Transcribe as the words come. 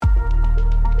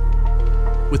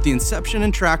With the inception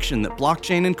and traction that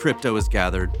blockchain and crypto has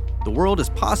gathered, the world is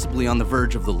possibly on the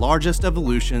verge of the largest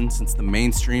evolution since the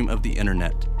mainstream of the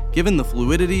internet. Given the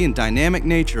fluidity and dynamic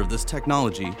nature of this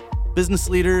technology, business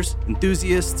leaders,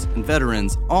 enthusiasts, and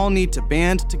veterans all need to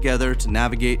band together to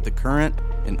navigate the current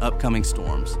and upcoming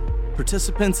storms.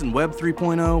 Participants in Web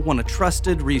 3.0 want a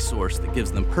trusted resource that gives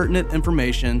them pertinent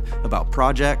information about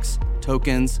projects,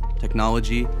 tokens,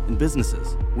 technology, and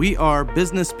businesses. We are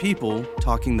business people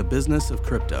talking the business of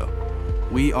crypto.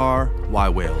 We are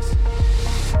yWhales.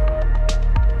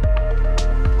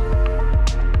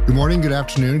 Good morning, good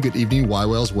afternoon, good evening,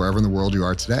 yWhales, wherever in the world you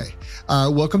are today.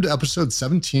 Welcome to episode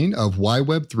 17 of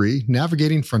yWeb3,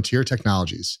 Navigating Frontier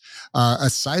Technologies.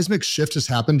 A seismic shift has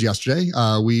happened yesterday.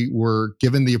 We were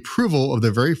given the approval of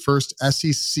the very first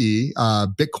SEC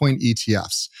Bitcoin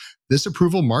ETFs. This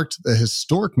approval marked the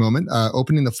historic moment,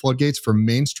 opening the floodgates for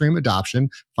mainstream adoption,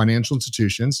 financial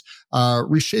institutions,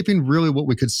 reshaping really what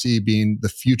we could see being the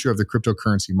future of the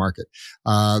cryptocurrency market.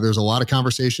 There's a lot of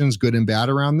conversations, good and bad,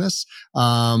 around this.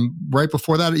 Right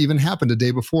before that even happened, a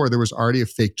day before, there was already a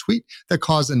fake tweet that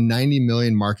caused a 90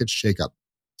 million market shakeup.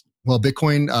 Well,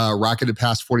 Bitcoin rocketed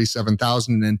past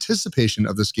 47,000 in anticipation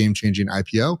of this game-changing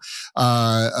IPO.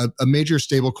 A major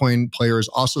stablecoin player is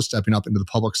also stepping up into the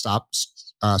public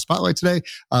spotlight today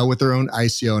with their own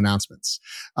ICO announcements.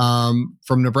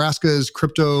 From Nebraska's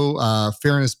crypto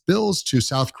fairness bills to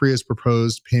South Korea's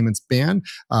proposed payments ban,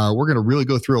 we're going to really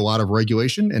go through a lot of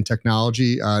regulation and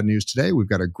technology news today. We've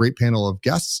got a great panel of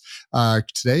guests.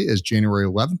 Today is January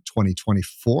 11th,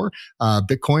 2024.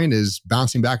 Bitcoin is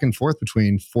bouncing back and forth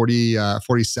between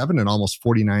 47 and almost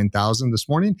 49,000 this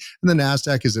morning, and the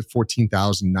NASDAQ is at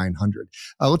 14,900.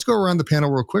 Let's go around the panel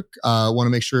real quick. I want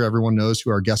to make sure everyone knows who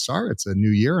our guests are. It's a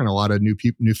new year and a lot of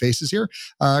new faces here.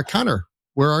 Connor,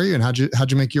 where are you and how'd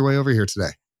you make your way over here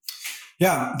today?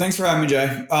 Yeah, thanks for having me,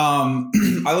 Jay.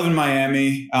 I live in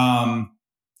Miami.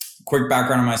 Quick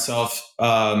background on myself.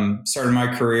 Started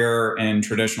my career in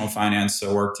traditional finance,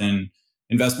 so worked in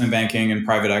investment banking and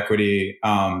private equity.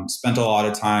 Spent a lot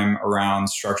of time around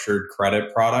structured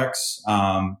credit products.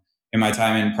 In my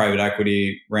time in private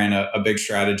equity, ran a big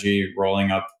strategy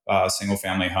rolling up single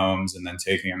family homes and then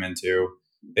taking them into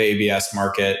the ABS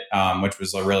market, which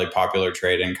was a really popular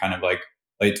trade in kind of like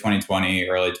late 2020,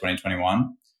 early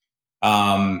 2021.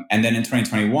 And then in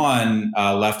 2021,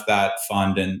 left that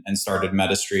fund and started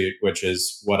MetaStreet, which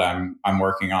is what I'm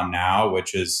working on now,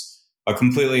 which is a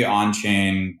completely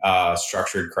on-chain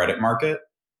structured credit market.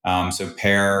 So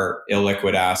pair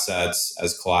illiquid assets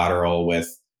as collateral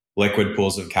with liquid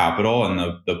pools of capital, and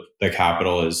the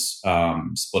capital is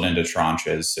split into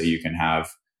tranches, so you can have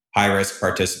high-risk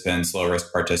participants,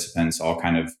 low-risk participants, all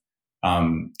kind of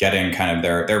getting kind of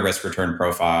their risk return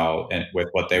profile with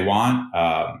what they want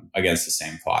against the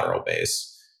same collateral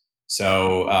base.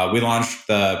 So we launched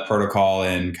the protocol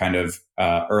in kind of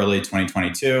early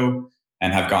 2022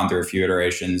 and have gone through a few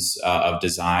iterations of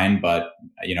design. But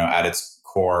at its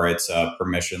core, it's a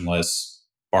permissionless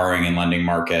borrowing and lending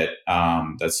market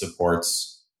that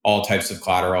supports all types of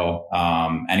collateral,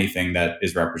 anything that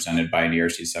is represented by an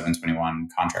ERC 721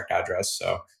 contract address.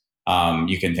 So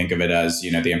you can think of it as,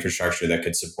 the infrastructure that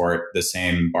could support the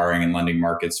same borrowing and lending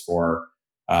markets for,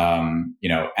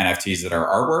 NFTs that are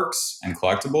artworks and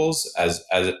collectibles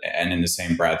and in the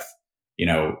same breath,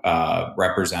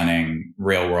 representing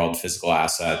real world physical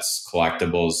assets,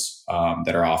 collectibles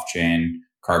that are off chain,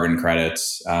 carbon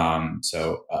credits.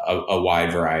 So a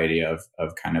wide variety of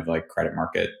kind of like credit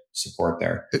market support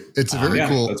there. It's a very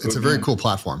cool. It's a very cool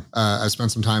platform. I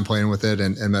spent some time playing with it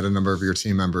and met a number of your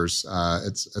team members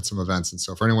at some events. And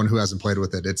so for anyone who hasn't played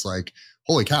with it, it's like,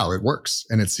 holy cow, it works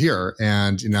and it's here.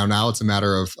 And now it's a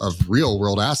matter of real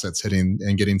world assets hitting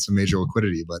and getting some major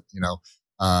liquidity. But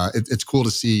it's cool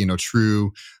to see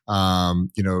true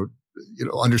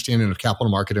understanding of capital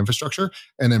market infrastructure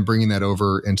and then bringing that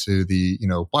over into the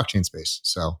blockchain space.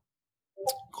 So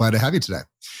glad to have you today.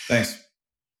 Thanks.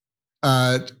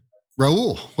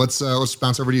 Raul, let's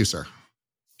bounce over to you, sir.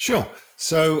 Sure.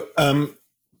 So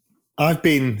I've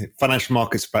been in financial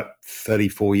markets for about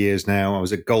 34 years now. I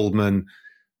was at Goldman,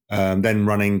 then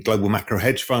running global macro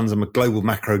hedge funds. I'm a global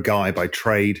macro guy by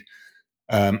trade.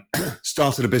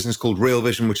 Started a business called Real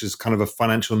Vision, which is kind of a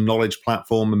financial knowledge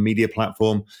platform, a media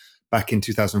platform, back in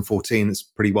 2014. It's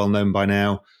pretty well known by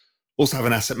now. Also have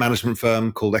an asset management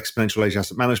firm called Exponential Age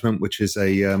Asset Management, which is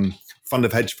a fund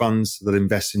of hedge funds that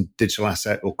invests in digital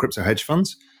asset or crypto hedge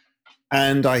funds.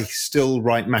 And I still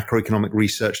write macroeconomic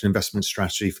research and investment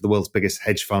strategy for the world's biggest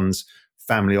hedge funds,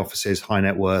 family offices, high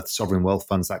net worth, sovereign wealth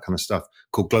funds, that kind of stuff,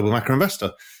 called Global Macro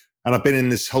Investor. And I've been in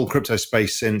this whole crypto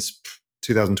space since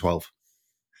 2012.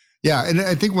 Yeah, and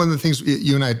I think one of the things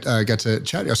you and I got to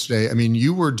chat yesterday, I mean,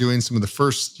 you were doing some of the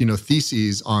first,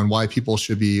 theses on why people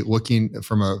should be looking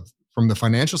from the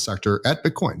financial sector at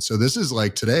Bitcoin. So this is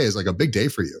like today is like a big day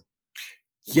for you.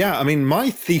 Yeah, I mean, my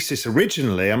thesis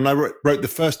originally, I wrote the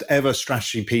first ever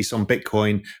strategy piece on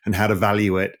Bitcoin and how to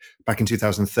value it back in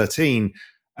 2013.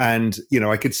 And,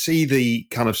 I could see the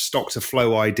kind of stock to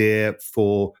flow idea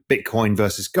for Bitcoin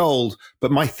versus gold.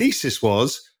 But my thesis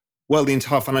was, well, the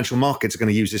entire financial markets are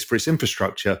going to use this for its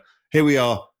infrastructure. Here we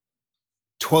are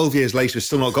 12 years later,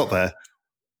 still not got there.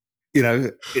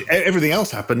 Everything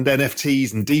else happened,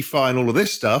 NFTs and DeFi and all of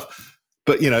this stuff.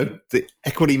 But, the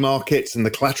equity markets and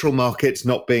the collateral markets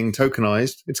not being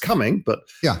tokenized, it's coming, but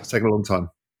it's taking a long time.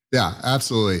 Yeah,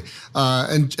 absolutely.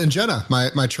 And Jenna,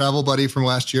 my travel buddy from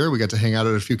last year, we got to hang out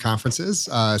at a few conferences.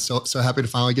 So happy to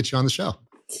finally get you on the show.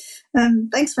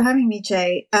 Thanks for having me,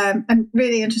 Jay. I'm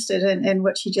really interested in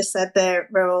what you just said there,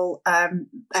 Raoul.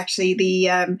 Actually,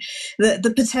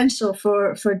 the potential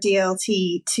for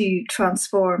DLT to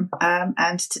transform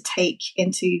and to take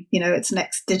into its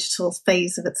next digital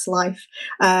phase of its life.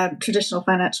 Traditional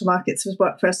financial markets was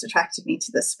what first attracted me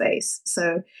to this space.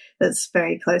 So that's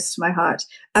very close to my heart.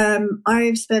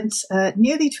 I've spent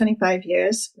nearly 25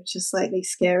 years, which is slightly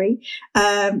scary,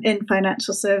 in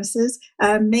financial services,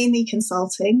 mainly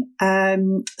consulting.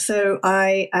 So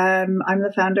I'm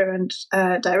the founder and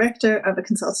director of a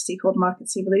consultancy called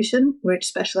Markets Evolution, which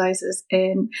specializes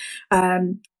in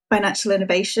financial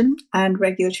innovation and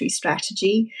regulatory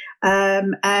strategy.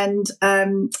 I've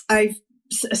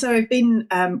been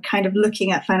kind of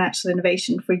looking at financial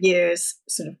innovation for years,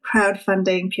 sort of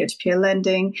crowdfunding, peer-to-peer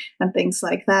lending, and things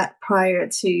like that prior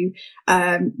to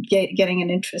getting an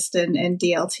interest in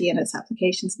DLT and its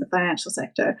applications in the financial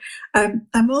sector.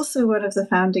 I'm also one of the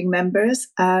founding members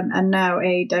and now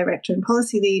a director and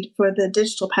policy lead for the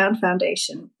Digital Pound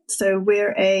Foundation. So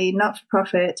we're a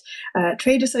not-for-profit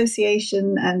trade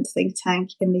association and think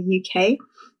tank in the UK.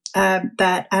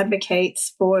 That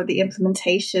advocates for the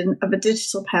implementation of a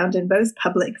digital pound in both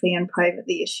publicly and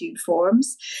privately issued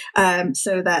forms.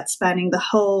 So that's spanning the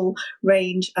whole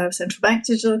range of central bank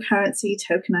digital currency,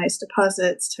 tokenized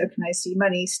deposits, tokenized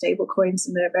e-money, stable coins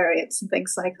and their variants and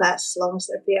things like that, as long as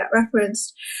they're fiat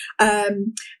referenced.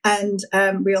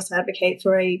 We also advocate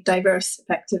for a diverse,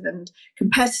 effective and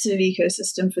competitive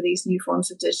ecosystem for these new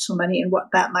forms of digital money and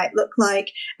what that might look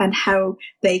like and how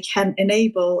they can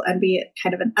enable and be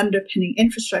kind of an underpinning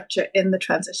infrastructure in the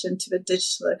transition to a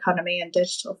digital economy and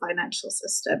digital financial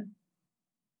system.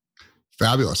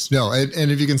 Fabulous. No,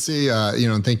 and if you can see,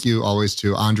 and thank you always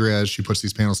to Andrea as she puts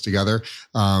these panels together.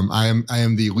 I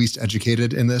am the least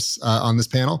educated in this on this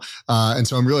panel, and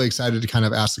so I'm really excited to kind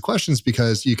of ask the questions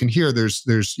because you can hear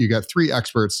you got three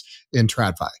experts in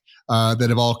TradFi. That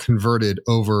have all converted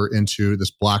over into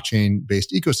this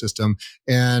blockchain-based ecosystem.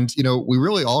 And, we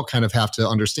really all kind of have to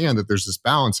understand that there's this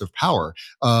balance of power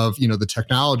of, the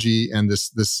technology and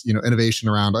this innovation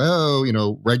around,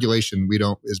 regulation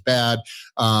is bad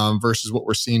versus what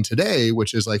we're seeing today,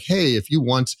 which is like, hey, if you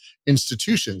want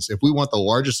institutions, if we want the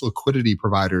largest liquidity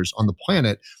providers on the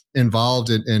planet involved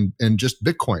in just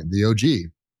Bitcoin, the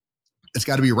OG, it's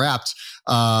got to be wrapped,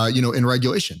 in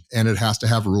regulation, and it has to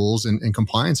have rules and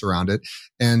compliance around it.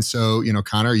 And so,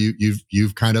 Connor,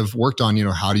 you've kind of worked on,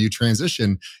 how do you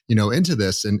transition, into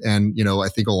this? And I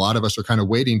think a lot of us are kind of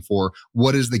waiting for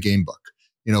what is the game book?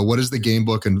 What does the game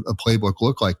book and a playbook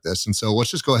look like this? And so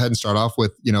let's just go ahead and start off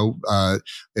with,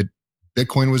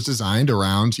 Bitcoin was designed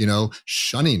around,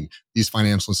 shunning these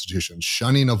financial institutions,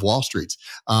 shunning of Wall Street.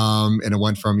 And it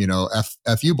went from,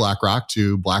 F you BlackRock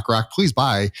to BlackRock, please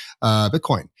buy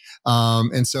Bitcoin.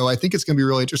 And so I think it's going to be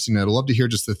really interesting. I'd love to hear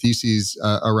just the theses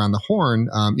around the horn.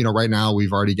 Right now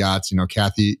we've already got,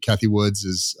 Kathy Woods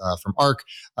is from ARK.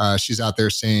 She's out there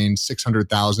saying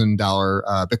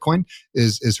 $600,000 Bitcoin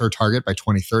is her target by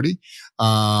 2030.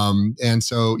 And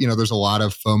so, there's a lot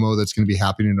of FOMO that's going to be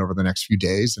happening over the next few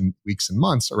days and weeks and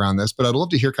months around this. But I'd love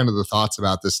to hear kind of the thoughts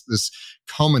about this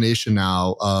culmination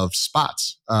now of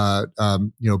spots,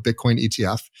 Bitcoin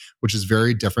ETF, which is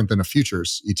very different than a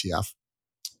futures ETF.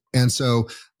 And so,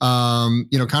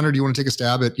 Connor, do you want to take a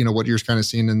stab at, what you're kind of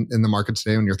seeing in the market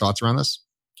today and your thoughts around this?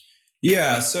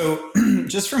 Yeah. So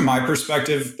just from my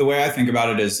perspective, the way I think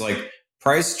about it is like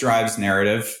price drives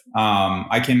narrative.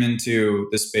 I came into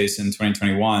this space in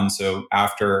 2021. So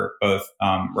after both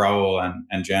Raoul and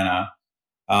Jenna.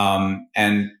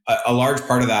 And a large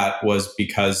part of that was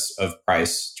because of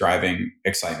price driving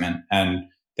excitement. And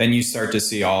then you start to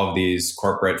see all of these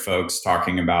corporate folks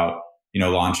talking about,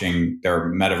 launching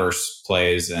their metaverse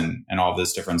plays and all of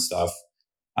this different stuff.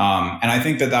 And I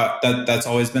think that's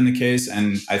always been the case.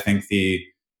 And I think the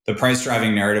the price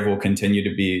driving narrative will continue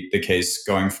to be the case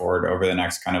going forward over the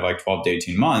next kind of like 12 to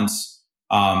 18 months,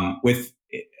 with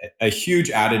a huge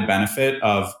added benefit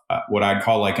of what I'd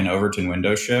call like an Overton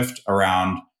window shift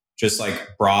around just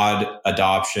like broad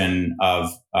adoption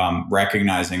of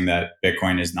recognizing that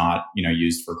Bitcoin is not,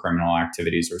 used for criminal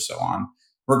activities or so on,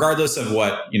 regardless of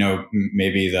what,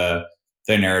 maybe the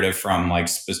narrative from like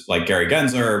Gary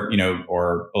Gensler,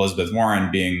 or Elizabeth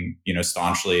Warren being,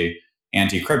 staunchly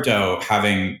anti-crypto,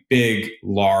 having big,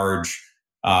 large,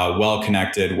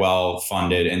 well-connected,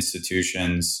 well-funded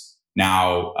institutions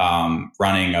now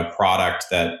running a product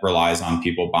that relies on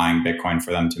people buying Bitcoin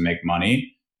for them to make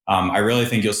money. I really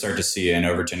think you'll start to see an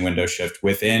Overton window shift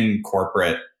within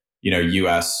corporate,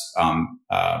 U.S.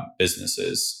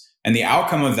 Businesses. And the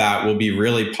outcome of that will be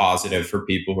really positive for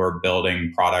people who are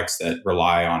building products that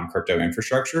rely on crypto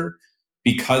infrastructure,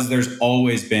 because there's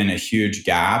always been a huge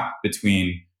gap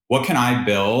between what can I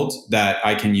build that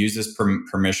I can use this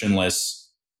permissionless,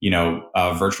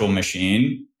 virtual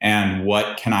machine, and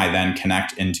what can I then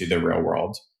connect into the real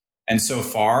world. And so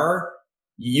far,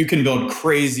 you can build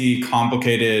crazy,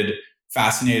 complicated,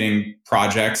 fascinating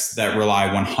projects that rely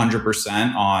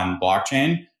 100% on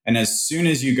blockchain. And as soon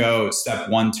as you go step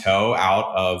one toe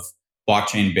out of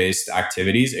blockchain-based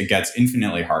activities, it gets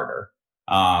infinitely harder.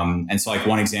 And so like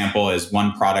one example is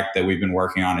one product that we've been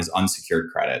working on is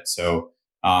unsecured credit. So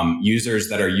users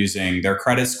that are using their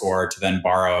credit score to then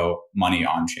borrow money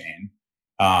on chain.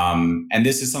 And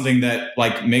this is something that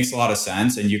like makes a lot of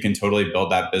sense, and you can totally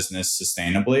build that business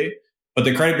sustainably. But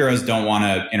the credit bureaus don't want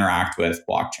to interact with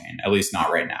blockchain, at least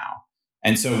not right now.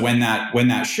 And so when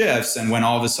that shifts, and when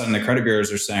all of a sudden the credit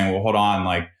bureaus are saying, well, hold on,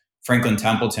 like Franklin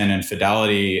Templeton and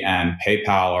Fidelity and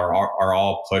PayPal are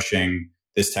all pushing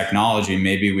this technology,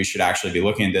 maybe we should actually be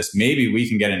looking at this. Maybe we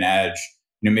can get an edge.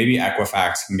 Maybe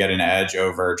Equifax can get an edge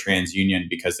over TransUnion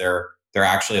because they're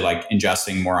actually like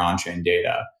ingesting more on-chain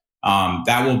data.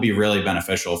 That will be really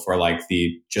beneficial for like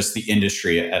the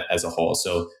industry as a whole.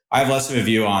 So I have less of a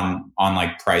view on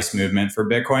like price movement for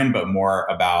Bitcoin, but more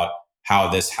about how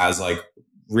this has like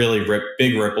really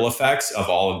big ripple effects of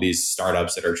all of these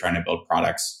startups that are trying to build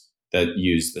products that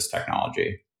use this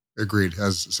technology. Agreed.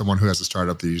 As someone who has a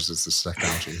startup that uses this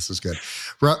technology, this is good.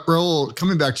 Raul,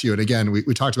 coming back to you, and again,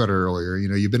 we talked about it earlier.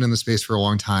 You've been in the space for a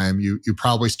long time. You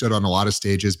probably stood on a lot of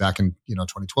stages back in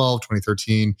 2012,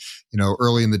 2013,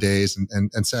 early in the days,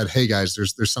 and said, "Hey guys,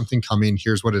 there's something coming.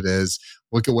 Here's what it is.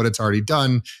 Look at what it's already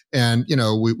done." And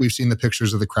we've seen the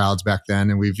pictures of the crowds back then,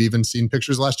 and we've even seen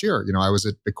pictures last year. I was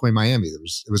at Bitcoin Miami. It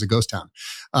was a ghost town.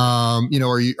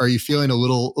 Are you feeling a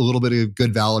little bit of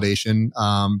good validation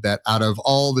that out of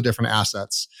all the different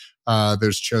assets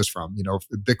there's choose from,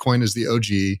 Bitcoin is the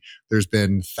OG. There's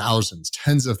been thousands,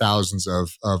 tens of thousands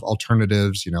of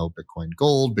alternatives, Bitcoin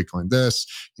Gold, Bitcoin this,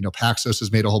 Paxos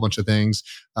has made a whole bunch of things.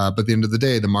 But at the end of the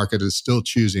day, the market is still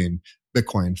choosing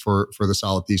Bitcoin for the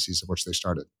solid theses of which they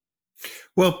started.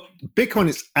 Well, Bitcoin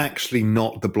is actually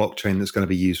not the blockchain that's going to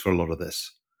be used for a lot of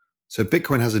this. So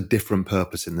Bitcoin has a different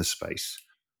purpose in this space.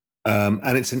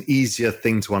 And it's an easier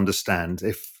thing to understand.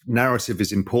 If narrative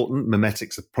is important,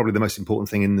 memetics are probably the most important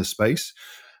thing in this space,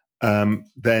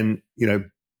 then,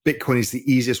 Bitcoin is the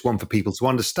easiest one for people to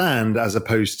understand, as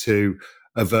opposed to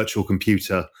a virtual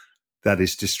computer that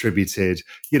is distributed.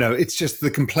 It's just the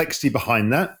complexity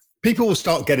behind that. People will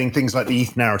start getting things like the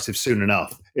ETH narrative soon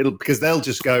enough. Because they'll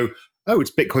just go, oh, it's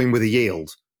Bitcoin with a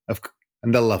yield.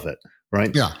 And they'll love it,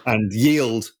 right? Yeah. And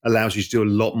yield allows you to do a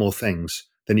lot more things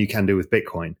than you can do with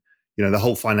Bitcoin. The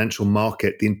whole financial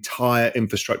market, the entire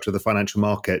infrastructure of the financial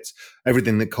markets,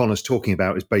 everything that Connor's talking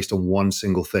about is based on one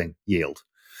single thing, yield.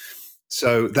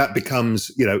 So that becomes,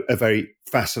 a very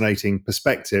fascinating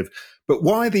perspective. But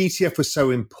why the ETF was so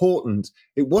important,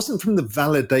 it wasn't from the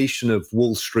validation of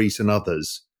Wall Street and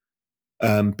others,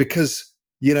 because,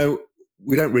 we don't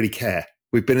really care.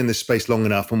 We've been in this space long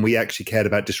enough, and we actually cared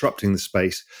about disrupting the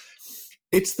space.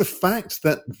 It's the fact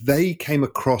that they came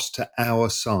across to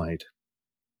our side.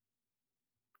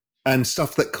 And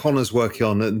stuff that Connor's working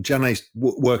on and Janet's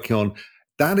working on,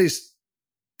 that is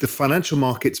the financial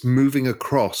markets moving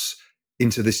across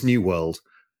into this new world.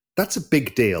 That's a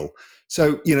big deal.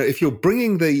 So, if you're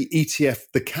bringing the ETF,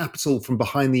 the capital from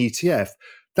behind the ETF,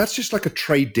 that's just like a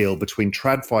trade deal between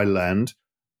TradFi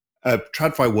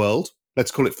world,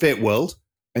 let's call it fiat world,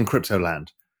 and crypto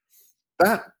land.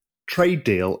 That trade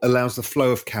deal allows the flow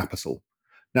of capital.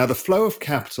 Now, the flow of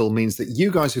capital means that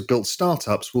you guys who built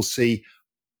startups will see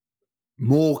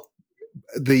more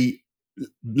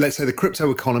let's say the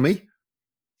crypto economy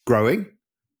growing,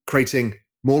 creating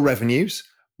more revenues,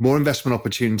 more investment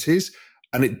opportunities,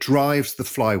 and it drives the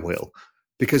flywheel.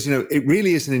 because, it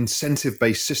really is an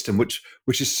incentive-based system, which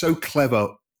is so clever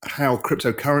how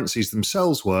cryptocurrencies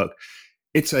themselves work.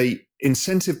 It's a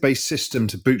incentive-based system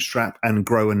to bootstrap and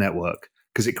grow a network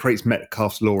because it creates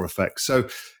Metcalfe's law effects. So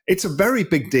it's a very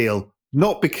big deal,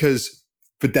 not because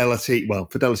Fidelity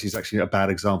is actually a bad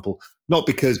example, not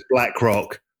because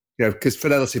BlackRock, because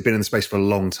Fidelity have been in the space for a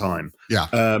long time.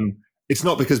 Yeah. It's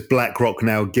not because BlackRock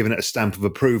now given it a stamp of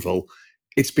approval.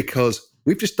 It's because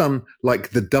we've just done like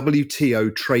the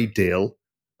WTO trade deal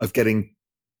of getting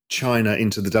China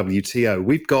into the WTO.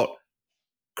 We've got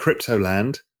crypto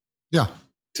land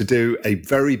to do a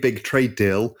very big trade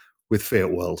deal with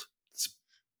Fiat World.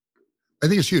 I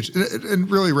think it's huge.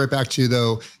 And really right back to,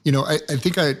 though, I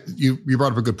think you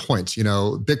brought up a good point.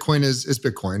 Bitcoin is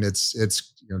Bitcoin. It's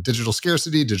digital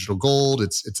scarcity, digital gold.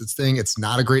 It's its thing. It's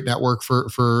not a great network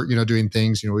for doing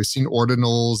things. We've seen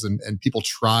ordinals and people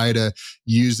try to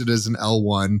use it as an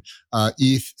L1.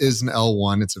 ETH is an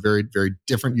L1. It's a very, very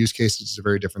different use case. It's a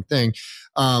very different thing.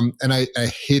 And I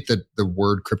hate the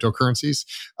word cryptocurrencies.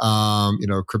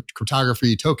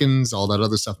 Cryptography, tokens, all that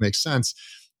other stuff makes sense.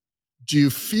 Do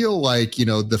you feel like,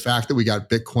 the fact that we got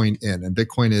Bitcoin in, and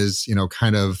Bitcoin is,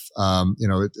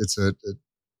 it's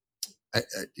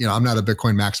I'm not a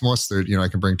Bitcoin maximalist. I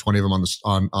can bring 20 of them on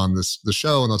the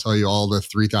show, and they'll tell you all the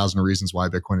 3,000 reasons why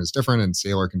Bitcoin is different, and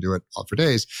Saylor can do it all for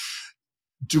days.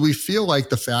 Do we feel like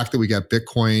the fact that we got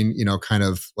Bitcoin, kind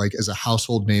of like as a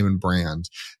household name and brand,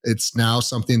 it's now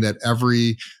something that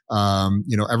everyone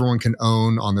can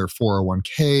own on their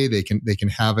 401k. They can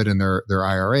have it in their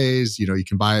IRAs. You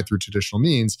can buy it through traditional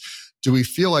means. Do we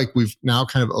feel like we've now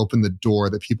kind of opened the door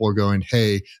that people are going,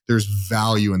 hey, there's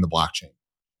value in the blockchain?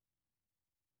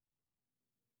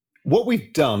 What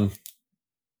we've done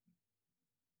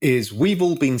is we've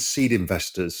all been seed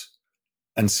investors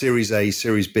and Series A,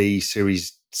 Series B,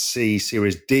 Series C,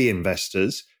 Series D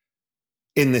investors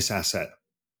in this asset.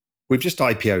 We've just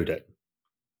IPO'd it.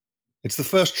 It's the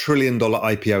first $1 trillion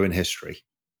IPO in history.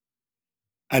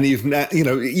 And you've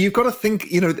got to think,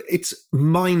 it's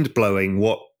mind blowing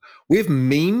what we've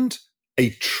memed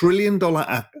 $1 trillion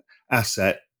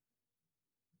asset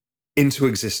into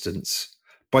existence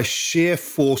by sheer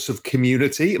force of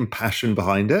community and passion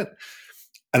behind it.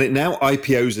 And it now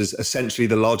IPOs as essentially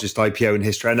the largest IPO in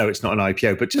history. I know it's not an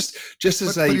IPO, but just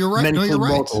as mental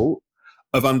model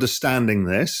of understanding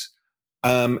this,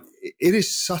 it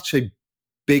is such a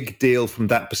big deal from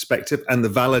that perspective, and the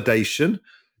validation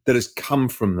that has come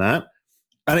from that.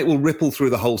 And it will ripple through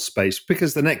the whole space,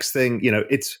 because the next thing,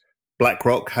 it's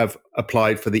BlackRock have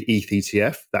applied for the ETH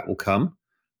ETF. That will come.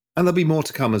 And there'll be more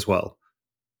to come as well.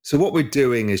 So what we're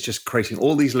doing is just creating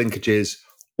all these linkages,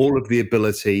 all of the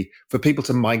ability for people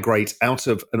to migrate out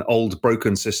of an old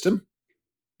broken system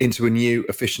into a new,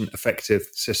 efficient, effective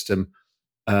system.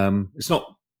 It's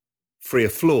not free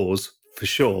of flaws, for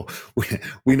sure.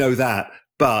 We know that.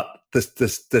 But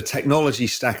the technology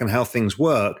stack and how things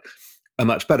work are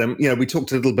much better. We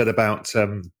talked a little bit about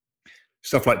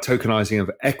stuff like tokenizing of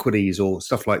equities or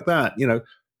stuff like that.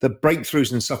 The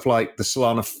breakthroughs in stuff like the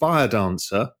Solana Fire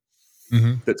Dancer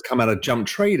that's come out of jump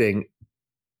trading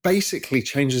basically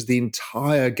changes the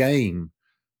entire game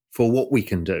for what we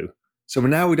can do. So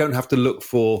now we don't have to look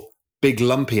for big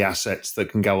lumpy assets that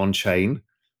can go on chain.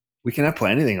 We can now put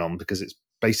anything on because it's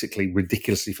basically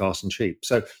ridiculously fast and cheap.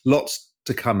 So lots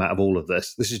to come out of all of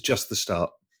this. This is just the start.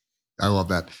 I love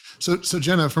that. So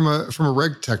Jenna, from a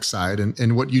reg tech side,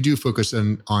 and what you do focus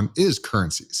on is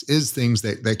currencies, is things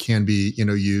that can be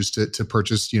used to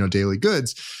purchase daily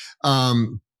goods.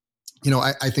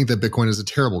 I think that Bitcoin is a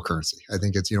terrible currency. I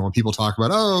think it's, when people talk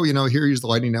about, here, use the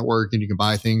Lightning Network and you can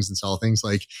buy things and sell things,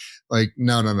 like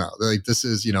no. Like, this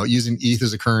is, using ETH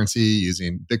as a currency,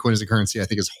 using Bitcoin as a currency, I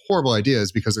think is horrible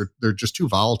ideas, because they're just too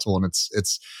volatile, and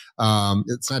it's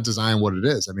not designed what it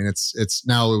is. I mean, it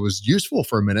was useful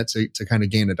for a minute to kind of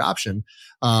gain adoption.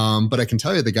 But I can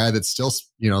tell you, the guy that's still,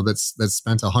 that's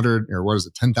spent 100 or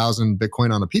 10,000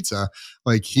 Bitcoin on a pizza,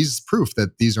 like, he's proof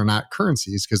that these are not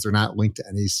currencies because they're not linked to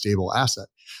any stable asset.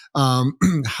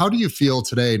 How do you feel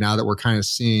today, now that we're kind of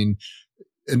seeing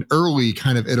an early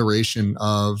kind of iteration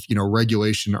of,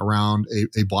 regulation around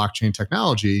a blockchain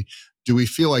technology? Do we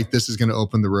feel like this is going to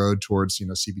open the road towards,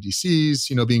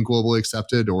 CBDCs, being globally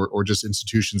accepted, or just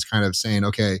institutions kind of saying,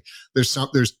 okay, there's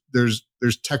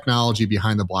technology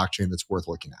behind the blockchain that's worth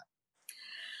looking at?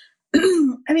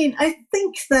 I mean, I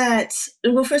think that,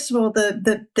 well, first of all,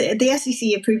 the SEC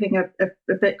approving a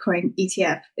Bitcoin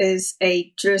ETF is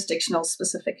a jurisdictional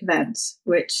specific event,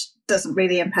 which doesn't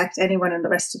really impact anyone in the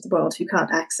rest of the world who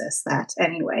can't access that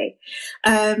anyway.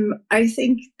 I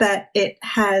think that it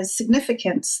has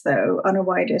significance, though, on a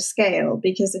wider scale,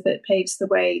 because if it paves the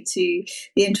way to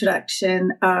the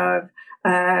introduction of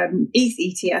ETH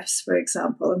ETFs, for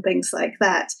example, and things like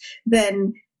that,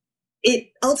 then it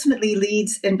ultimately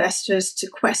leads investors to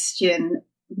question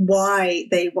why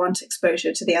they want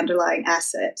exposure to the underlying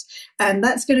asset. And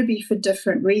that's going to be for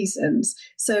different reasons.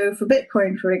 So for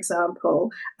Bitcoin, for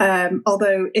example,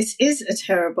 although it is a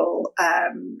terrible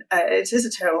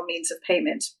means of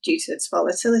payment due to its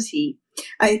volatility,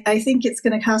 I think it's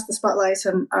going to cast the spotlight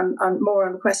on more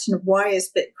on the question of why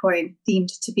is Bitcoin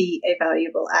deemed to be a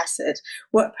valuable asset?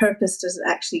 What purpose does it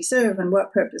actually serve, and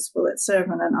what purpose will it serve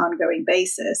on an ongoing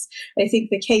basis? I think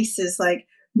the case is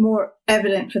more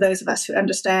evident for those of us who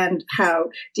understand how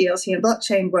DLT and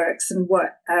blockchain works and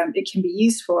what it can be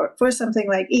used for something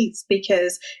like ETH,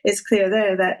 because it's clear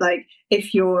there that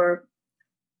if you're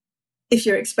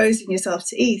exposing yourself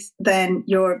to ETH, then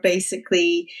you're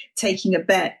basically taking a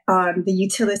bet on the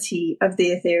utility of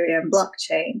the Ethereum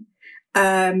blockchain.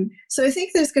 So I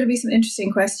think there's going to be some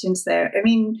interesting questions there. I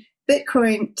mean,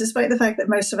 Bitcoin, despite the fact that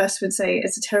most of us would say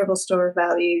it's a terrible store of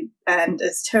value and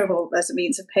it's terrible as a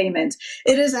means of payment,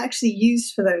 it is actually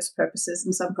used for those purposes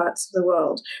in some parts of the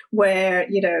world where,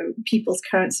 people's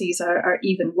currencies are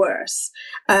even worse.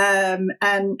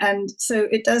 And so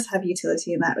it does have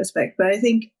utility in that respect. But I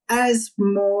think as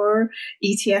more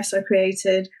ETFs are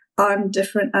created on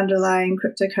different underlying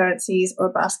cryptocurrencies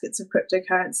or baskets of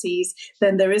cryptocurrencies,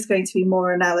 then there is going to be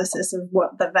more analysis of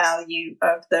what the value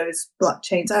of those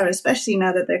blockchains are, especially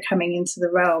now that they're coming into the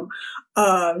realm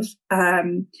of,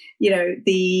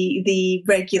 the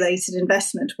regulated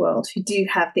investment world, who do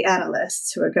have the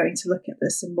analysts who are going to look at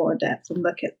this in more depth and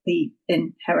look at the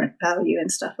inherent value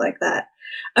and stuff like that.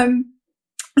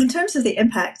 In terms of the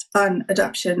impact on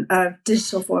adoption of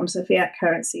digital forms of fiat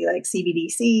currency like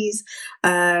CBDCs,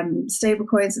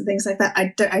 stablecoins and things like that,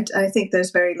 I think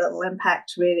there's very little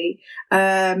impact, really.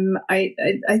 I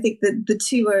think that the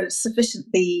two are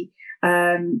sufficiently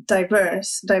divergent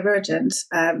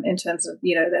in terms of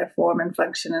their form and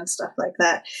function and stuff like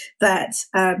that, that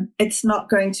it's not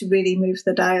going to really move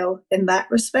the dial in that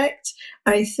respect.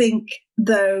 I think,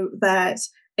 though, that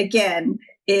again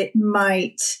it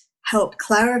might help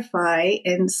clarify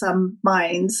in some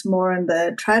minds more in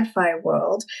the TradFi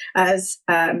world as,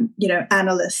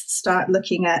 analysts start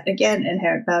looking at, again,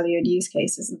 inherent value and use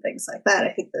cases and things like that.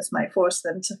 I think this might force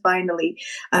them to finally,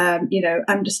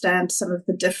 understand some of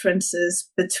the differences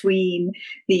between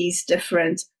these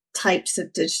different types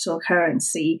of digital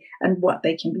currency and what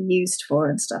they can be used for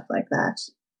and stuff like that.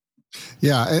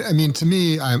 Yeah, I mean, to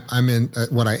me, I'm in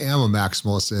what I am a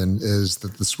maximalist in is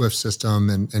that the SWIFT system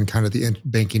and kind of the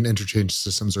banking interchange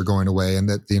systems are going away, and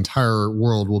that the entire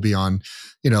world will be on,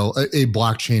 a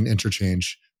blockchain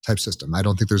interchange type system. I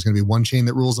don't think there's going to be one chain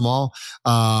that rules them all.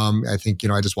 I think,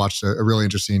 I just watched a really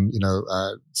interesting,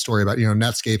 story about,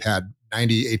 Netscape had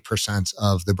 98%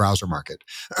 of the browser market,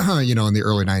 in the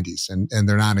early 90s, and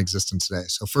they're non-existent today.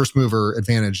 So first mover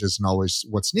advantage isn't always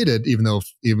what's needed, even though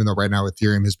right now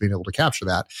Ethereum has been able to capture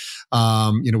that.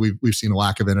 We've seen a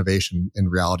lack of innovation in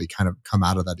reality kind of come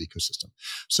out of that ecosystem.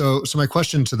 So my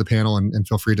question to the panel, and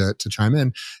feel free to chime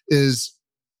in, is,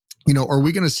 are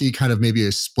we going to see kind of maybe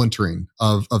a splintering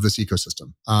of this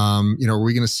ecosystem? Are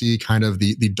we going to see kind of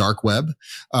the dark web,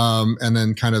 and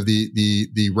then kind of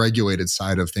the regulated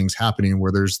side of things happening,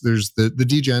 where there's the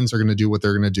degens are going to do what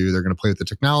they're going to do. They're going to play with the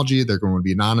technology. They're going to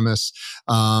be anonymous.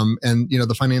 And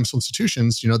the financial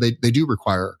institutions, they do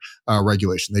require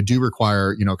regulation. They do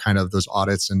require, kind of those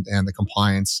audits and the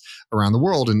compliance around the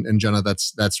world. And Jenna,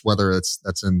 that's whether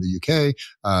that's in the UK,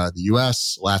 the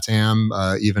US,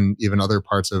 LATAM, even other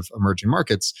parts of emerging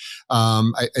markets.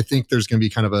 I think there's going to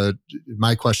be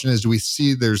my question is, do we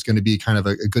see there's going to be kind of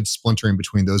a good splintering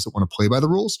between those that want to play by the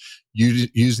rules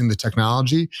using the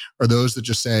technology, or those that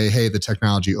just say, hey, the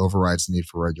technology overrides the need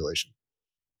for regulation?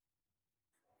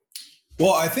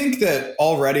 Well, I think that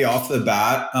already off the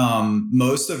bat,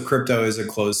 most of crypto is a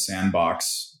closed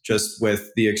sandbox, just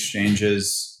with the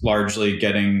exchanges largely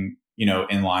getting,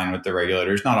 in line with the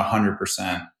regulators, not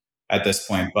 100% at this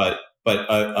point, but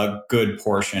a good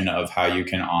portion of how you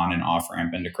can on and off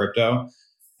ramp into crypto.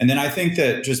 And then I think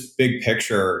that just big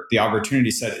picture, the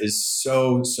opportunity set is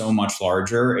so much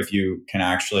larger if you can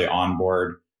actually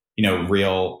onboard,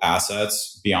 real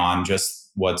assets beyond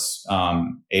just what's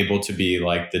able to be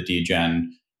like the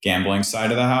degen gambling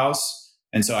side of the house.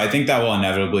 And so I think that will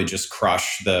inevitably just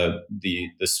crush the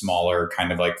smaller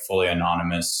kind of like fully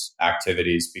anonymous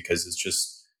activities, because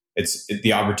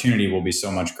the opportunity will be so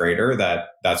much greater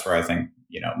that's where I think,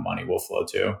 money will flow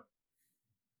to.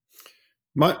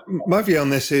 My view on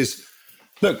this is,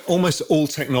 look, almost all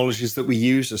technologies that we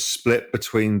use are split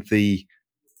between the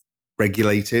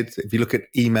regulated. If you look at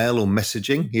email or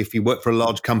messaging, if you work for a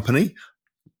large company,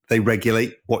 they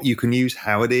regulate what you can use,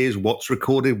 how it is, what's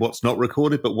recorded, what's not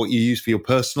recorded, but what you use for your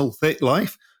personal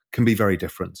life can be very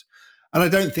different. And I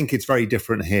don't think it's very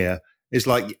different here. It's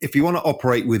like, if you want to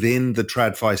operate within the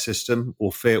TradFi system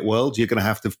or fiat world, you're going to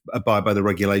have to abide by the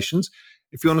regulations.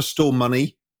 If you want to store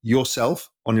money yourself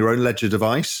on your own ledger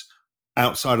device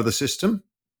outside of the system,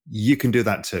 you can do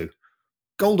that too.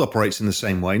 Gold operates in the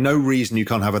same way. No reason you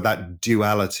can't have that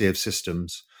duality of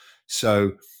systems.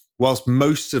 So whilst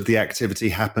most of the activity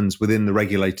happens within the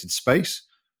regulated space,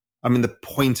 I mean, the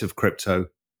point of crypto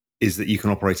is that you can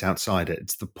operate outside it.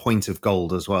 It's the point of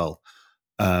gold as well.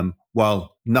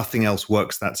 While nothing else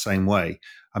works that same way.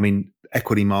 I mean,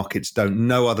 equity markets don't.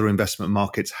 No other investment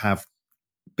markets have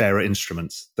bearer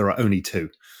instruments. There are only two.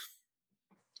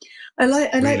 I like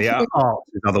art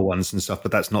and other ones and stuff,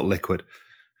 but that's not liquid.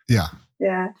 Yeah.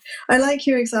 Yeah, I like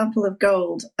your example of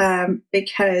gold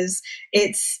because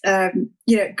it's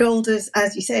gold is,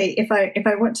 as you say, if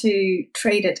I want to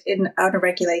trade it on a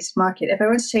regulated market, if I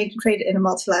want to trade it in a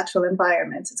multilateral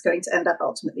environment, it's going to end up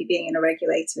ultimately being in a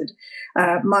regulated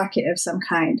market of some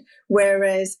kind.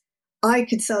 Whereas I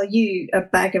could sell you a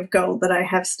bag of gold that I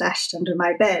have stashed under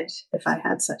my bed, if I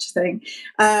had such a thing,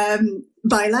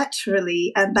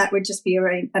 bilaterally, and that would just be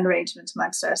an arrangement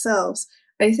amongst ourselves.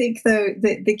 I think, though,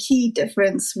 the key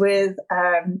difference with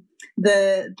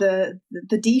the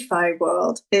DeFi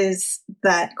world is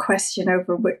that question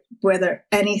over whether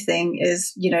anything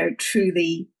is,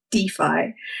 truly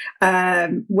DeFi,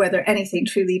 whether anything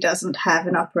truly doesn't have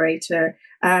an operator.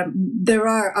 There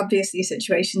are obviously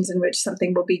situations in which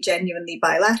something will be genuinely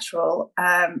bilateral,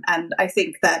 and I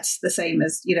think that's the same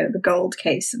as the gold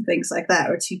case and things like that,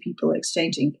 or two people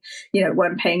exchanging,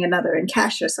 one paying another in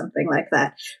cash or something like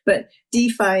that. But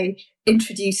DeFi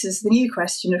introduces the new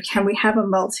question of, can we have a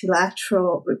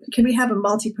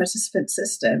multi-participant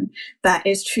system that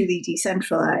is truly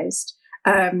decentralized?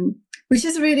 Which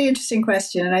is a really interesting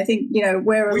question, and I think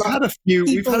where we've had a few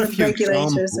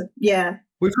regulators.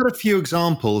 We've had a few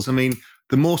examples. I mean,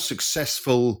 the more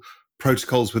successful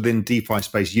protocols within DeFi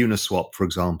space, Uniswap, for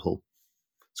example,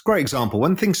 it's a great example.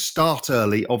 When things start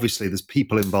early, obviously there's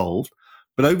people involved,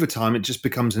 but over time it just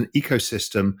becomes an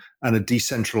ecosystem and a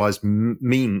decentralized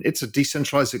It's a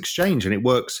decentralized exchange, and it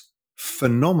works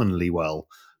phenomenally well.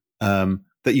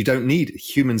 That you don't need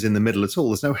humans in the middle at all.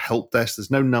 There's no help desk. There's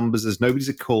no numbers. There's nobody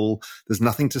to call. There's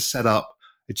nothing to set up.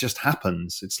 It just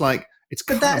happens.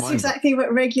 But that's exactly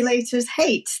what regulators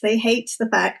hate. They hate the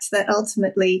fact that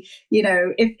ultimately,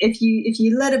 if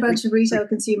you let a bunch of retail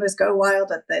consumers go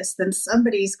wild at this, then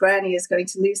somebody's granny is going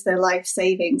to lose their life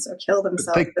savings or kill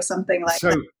themselves or something like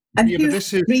that. And who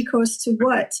has recourse to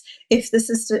what if the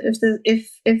system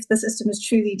if the system is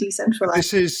truly decentralized?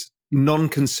 This is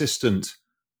non-consistent.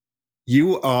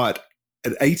 You are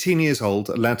at 18 years old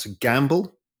allowed to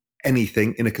gamble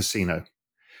anything in a casino.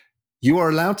 You are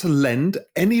allowed to lend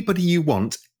anybody you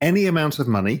want any amount of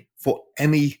money for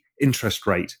any interest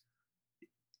rate.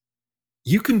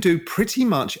 You can do pretty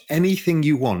much anything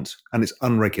you want, and it's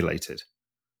unregulated.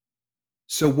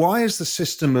 So why is the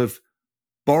system of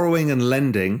borrowing and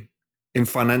lending in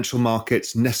financial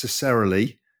markets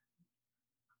necessarily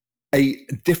a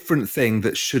different thing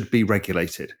that should be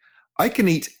regulated? I can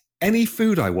eat any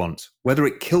food I want, whether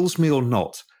it kills me or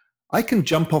not. I can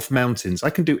jump off mountains. I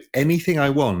can do anything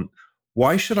I want.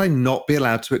 Why should I not be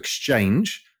allowed to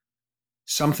exchange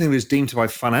something that is deemed to be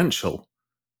financial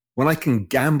when I can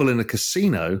gamble in a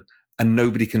casino and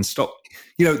nobody can stop?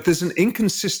 There's an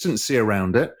inconsistency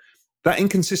around it. That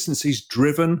inconsistency is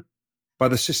driven by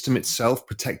the system itself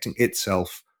protecting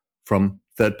itself from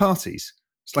third parties.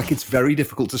 It's like it's very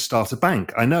difficult to start a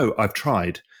bank. I know, I've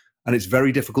tried. And it's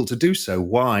very difficult to do so.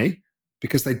 Why?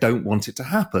 Because they don't want it to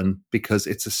happen, because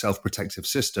it's a self-protective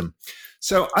system.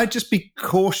 So I'd just be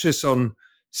cautious on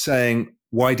saying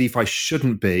why DeFi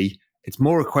shouldn't be. It's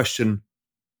more a question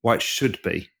why it should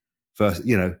be.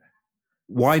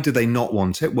 Why do they not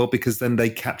want it? Well, because then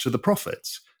they capture the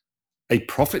profits. A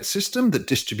profit system that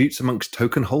distributes amongst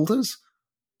token holders?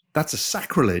 That's a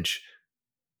sacrilege.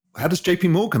 How does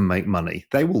JP Morgan make money?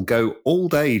 They will go all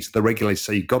day to the regulators,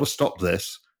 say, you've got to stop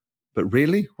this. But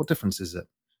really, what difference is it?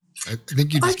 I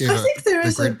think you just gave I think there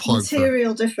is a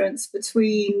material difference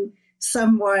between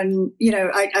someone,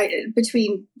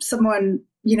 between someone,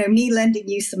 me lending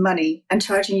you some money and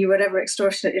charging you whatever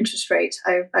extortionate interest rate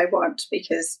I want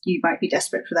because you might be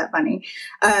desperate for that money.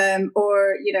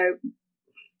 Or,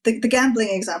 the gambling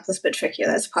example is a bit trickier.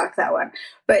 Let's park that one.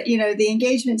 But, the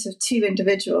engagement of two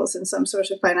individuals in some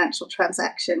sort of financial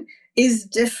transaction is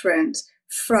different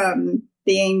from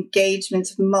the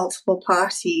engagement of multiple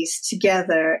parties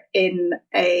together in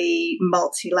a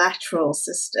multilateral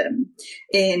system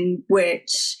in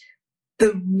which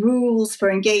the rules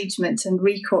for engagement and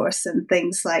recourse and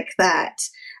things like that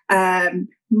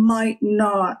might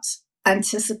not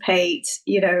anticipate,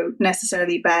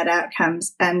 necessarily bad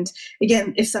outcomes. And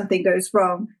again, if something goes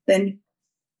wrong, then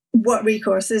what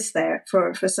recourse is there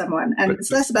for someone? And it's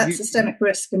less about systemic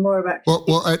risk and more about.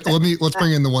 Let's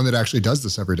bring in the one that actually does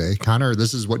this every day. Connor,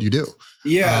 this is what you do.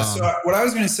 Yeah. So what I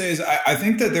was going to say is I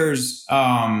think that there's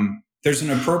an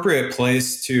appropriate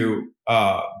place to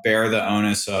bear the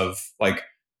onus of like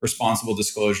responsible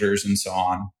disclosures and so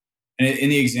on. And in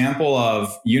the example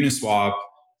of Uniswap,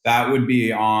 that would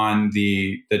be on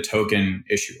the token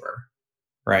issuer,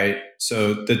 right?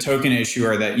 So the token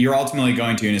issuer that you're ultimately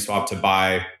going to Uniswap to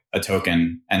buy a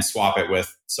token and swap it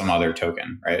with some other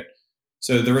token, right?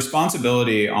 So the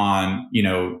responsibility on,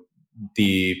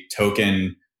 the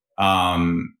token,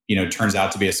 turns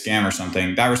out to be a scam or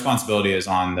something, that responsibility is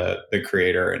on the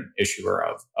creator and issuer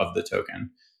of the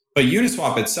token. But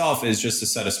Uniswap itself is just a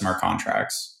set of smart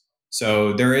contracts.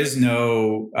 So there is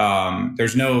no,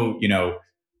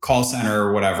 call center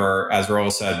or whatever, as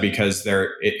Raul said, because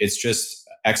it's just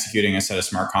executing a set of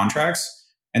smart contracts.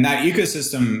 And that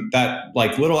ecosystem, that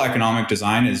like little economic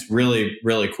design is really,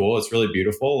 really cool. It's really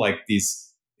beautiful. Like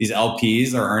these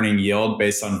LPs are earning yield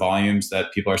based on volumes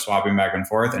that people are swapping back and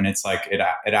forth. And it's like,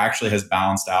 it actually has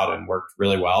balanced out and worked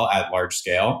really well at large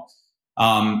scale.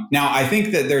 Now, I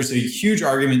think that there's a huge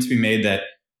argument to be made that,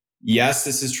 yes,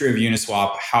 this is true of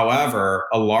Uniswap. However,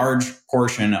 a large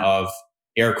portion of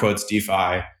air quotes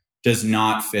DeFi does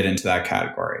not fit into that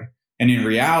category. And in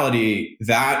reality,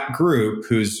 that group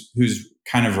who's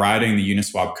kind of riding the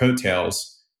Uniswap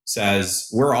coattails says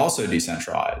we're also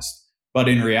decentralized. But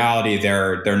in reality,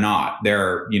 they're not.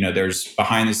 There's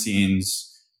behind the scenes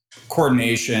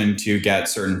coordination to get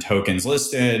certain tokens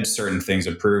listed, certain things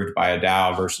approved by a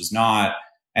DAO versus not.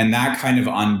 And that kind of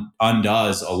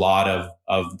undoes a lot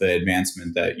of the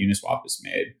advancement that Uniswap has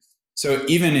made. So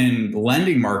even in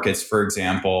lending markets, for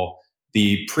example,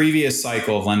 the previous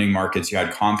cycle of lending markets, you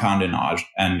had Compound and Aave,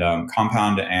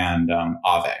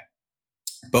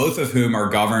 both of whom are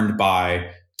governed by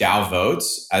DAO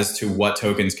votes as to what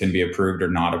tokens can be approved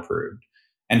or not approved.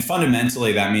 And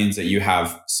fundamentally, that means that you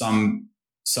have some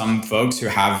folks who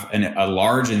have a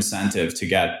large incentive to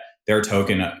get their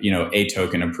token, a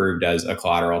token approved as a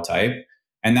collateral type.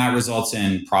 And that results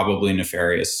in probably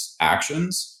nefarious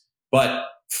actions. But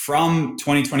from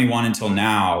 2021 until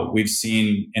now, we've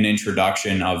seen an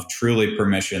introduction of truly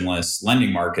permissionless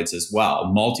lending markets as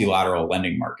well, multilateral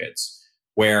lending markets,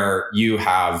 where you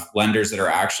have lenders that are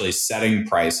actually setting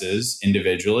prices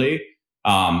individually,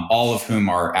 all of whom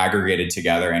are aggregated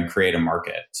together and create a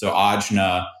market. So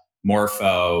Ajna,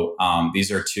 Morpho,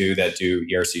 these are two that do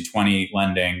ERC20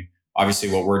 lending. Obviously,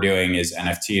 what we're doing is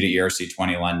NFT to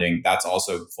ERC20 lending. That's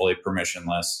also fully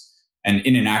permissionless. And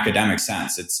in an academic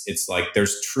sense, it's like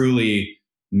there's truly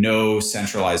no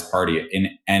centralized party in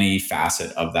any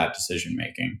facet of that decision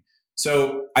making.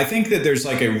 So I think that there's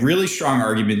like a really strong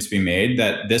argument to be made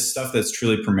that this stuff that's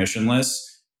truly permissionless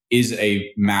is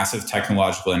a massive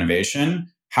technological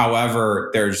innovation. However,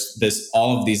 there's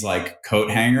all of these like coat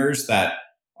hangers that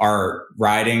are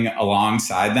riding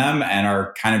alongside them and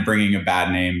are kind of bringing a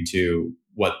bad name to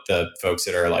what the folks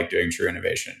that are like doing true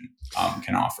innovation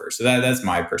can offer. So that's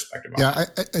my perspective on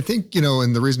it. I think,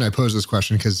 and the reason I posed this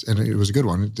question, and it was a good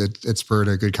one, it spurred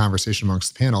a good conversation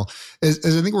amongst the panel, is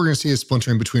I think we're going to see a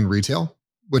splintering between retail,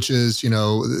 which is,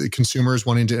 consumers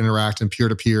wanting to interact in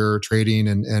peer-to-peer trading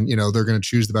and they're going to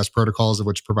choose the best protocols of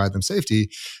which provide them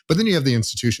safety. But then you have the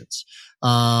institutions.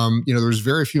 There's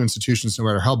very few institutions, no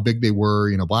matter how big they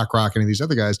were, BlackRock, any of these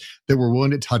other guys, that were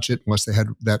willing to touch it unless they had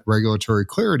that regulatory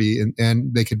clarity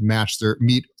and they could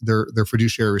meet their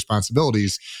fiduciary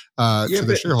responsibilities to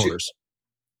their shareholders.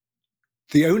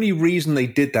 The only reason they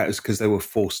did that is because they were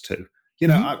forced to.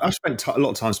 I've spent a lot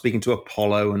of time speaking to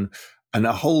Apollo and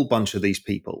a whole bunch of these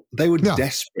people. They were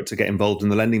desperate to get involved in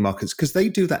the lending markets because they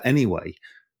do that anyway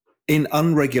in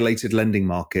unregulated lending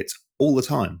markets all the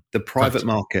time, the private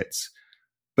markets.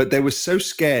 But they were so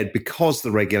scared because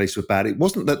the regulators were bad. It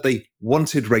wasn't that they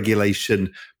wanted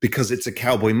regulation because it's a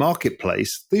cowboy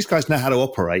marketplace. These guys know how to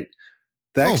operate.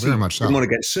 They actually very much so. didn't want to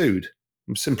get sued.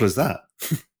 Simple as that.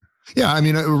 Yeah, I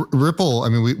mean, Ripple. I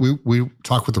mean, we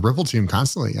talk with the Ripple team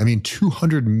constantly. I mean,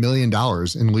 $200 million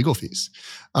in legal fees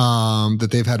that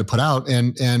they've had to put out,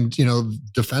 and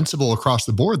defensible across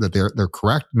the board that they're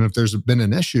correct. And if there's been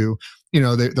an issue,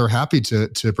 they're happy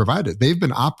to provide it. They've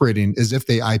been operating as if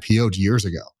they IPO'd years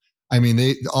ago. I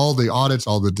mean, all the audits,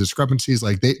 all the discrepancies,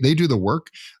 like they do the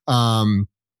work.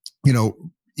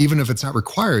 Even if it's not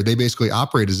required, they basically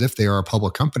operate as if they are a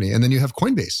public company. And then you have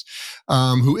Coinbase,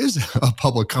 who is a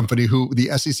public company who the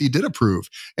SEC did approve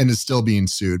and is still being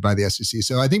sued by the SEC.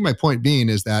 So I think my point being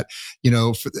is that,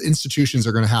 for the institutions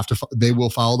are going to they will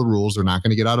follow the rules. They're not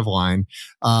going to get out of line.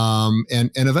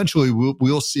 And eventually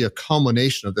we'll see a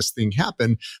culmination of this thing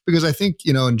happen, because I think,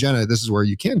 and Jenna, this is where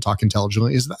you can talk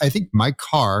intelligently, is that I think my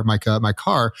car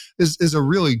is a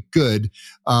really good,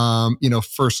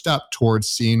 first step towards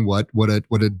seeing what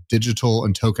a digital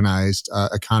and tokenized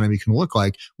economy can look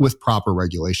like with proper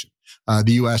regulation.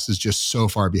 The U.S. is just so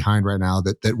far behind right now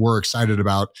that we're excited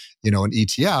about, an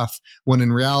ETF, when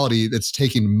in reality it's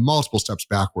taking multiple steps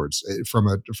backwards from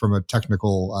a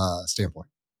technical standpoint.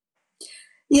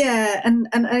 Yeah, and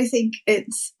I think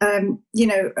it's a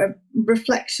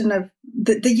reflection of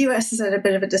the US is at a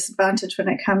bit of a disadvantage when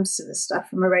it comes to this stuff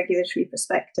from a regulatory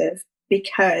perspective,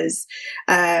 because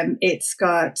it's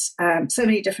got so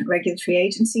many different regulatory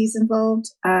agencies involved,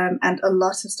 and a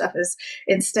lot of stuff is,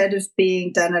 instead of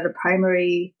being done at a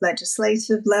primary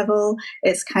legislative level,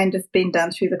 it's kind of been done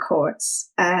through the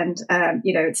courts, and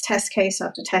it's test case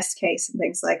after test case and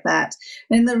things like that.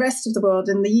 And in the rest of the world,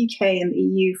 in the UK and the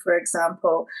EU, for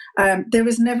example, there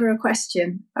was never a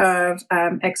question of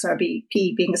XRP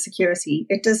being a security.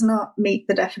 It does not meet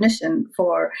the definition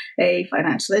for a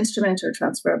financial instrument or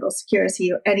transferable security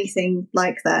or anything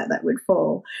like that would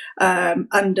fall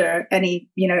under any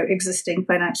existing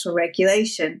financial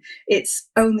regulation. It's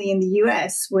only in the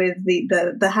US with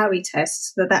the Howey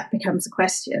test that becomes a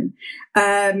question.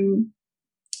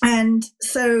 And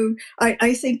so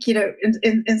I think,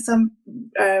 in some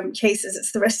cases,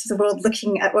 it's the rest of the world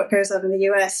looking at what goes on in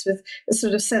the US with a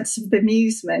sort of sense of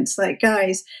bemusement. It's like,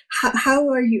 guys, how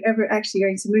are you ever actually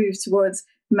going to move towards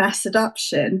mass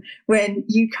adoption when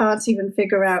you can't even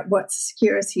figure out what's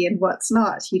security and what's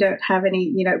not? You don't have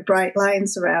any, bright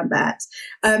lines around that.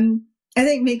 I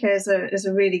think Mika is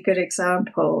a really good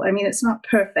example. I mean, it's not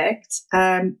perfect,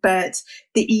 but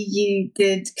the EU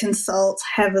did consult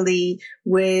heavily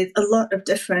with a lot of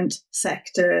different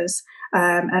sectors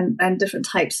and different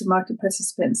types of market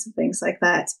participants and things like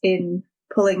that in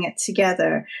pulling it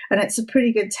together. And it's a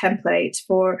pretty good template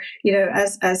for,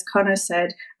 as Connor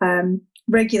said,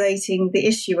 regulating the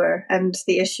issuer and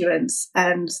the issuance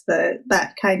and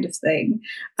that kind of thing.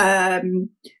 And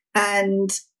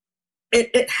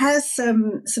it has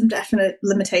some definite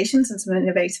limitations and some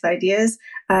innovative ideas.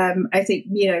 I think,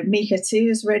 Mika too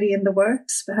is already in the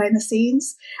works behind the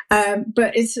scenes.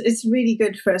 But it's really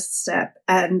good first step,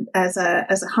 and as a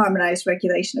harmonized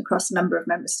regulation across a number of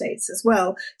member states as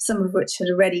well, some of which had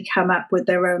already come up with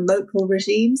their own local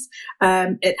regimes.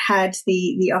 It had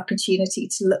the opportunity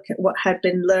to look at what had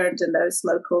been learned in those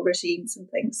local regimes and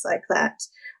things like that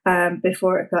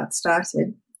before it got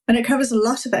started. And it covers a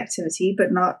lot of activity,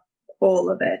 but not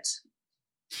all of it.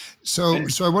 So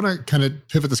I want to kind of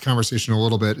pivot this conversation a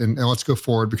little bit, and let's go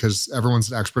forward, because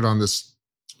everyone's an expert on this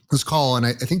call, and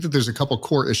I think that there's a couple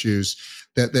core issues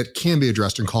that can be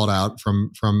addressed and called out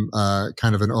from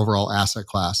kind of an overall asset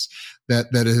class that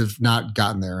have not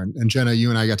gotten there. And Jenna, you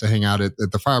and I got to hang out at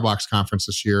the Firebox conference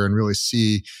this year and really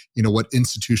see, what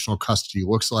institutional custody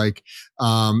looks like.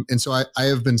 And so I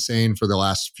have been saying for the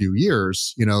last few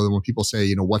years, when people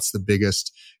say, what's the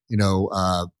biggest,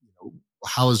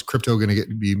 how is crypto going to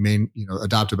be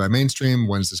adopted by mainstream?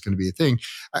 When is this going to be a thing?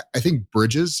 I think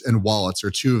bridges and wallets are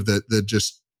two of the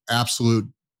just absolute,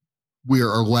 we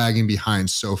are lagging behind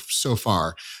so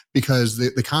far, because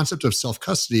the concept of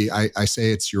self-custody, I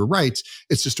say you're right.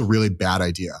 It's just a really bad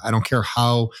idea. I don't care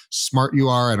how smart you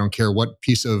are. I don't care what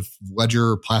piece of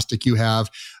ledger plastic you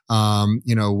have.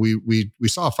 We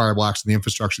saw Fireblocks and the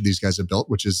infrastructure these guys have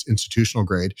built, which is institutional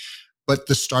grade. But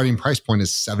the starting price point is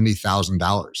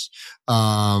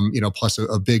 $70,000, plus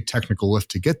a big technical lift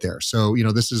to get there. So,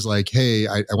 this is like, hey,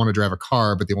 I want to drive a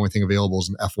car, but the only thing available is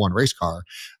an F1 race car.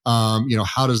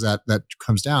 How does that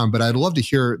comes down? But I'd love to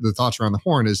hear the thoughts around the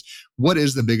horn is, what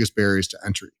is the biggest barriers to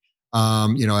entry?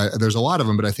 There's a lot of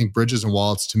them, but I think bridges and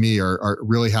wallets to me are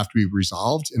really have to be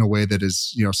resolved in a way that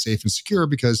is, safe and secure,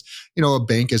 because, a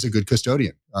bank is a good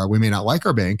custodian. We may not like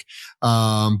our bank,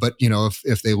 but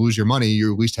if they lose your money,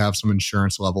 you at least have some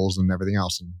insurance levels and everything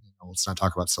else. And let's not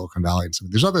talk about Silicon Valley and some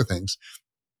of these other things.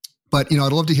 But,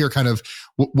 I'd love to hear kind of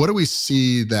what do we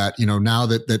see that, now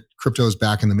that crypto is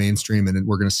back in the mainstream and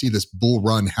we're going to see this bull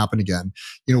run happen again,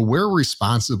 where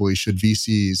responsibly should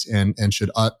VCs and should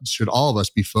all of us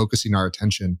be focusing our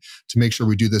attention to make sure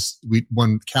we do this,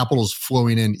 when capital is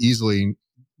flowing in easily,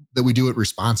 that we do it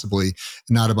responsibly and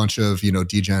not a bunch of,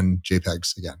 degen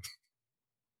JPEGs again.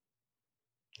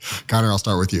 Connor, I'll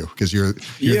start with you because you're the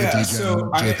degen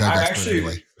JPEG expert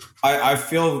anyway. I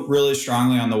feel really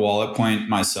strongly on the wallet point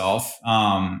myself.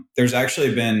 There's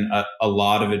actually been a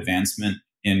lot of advancement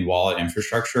in wallet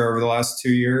infrastructure over the last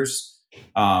 2 years,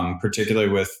 particularly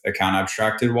with account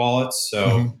abstracted wallets.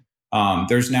 So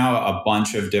there's now a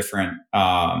bunch of different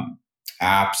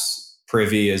apps.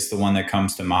 Privy is the one that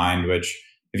comes to mind, which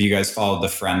if you guys followed the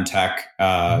Friend Tech,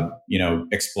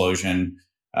 explosion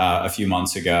a few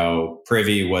months ago,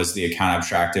 Privy was the account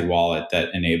abstracted wallet that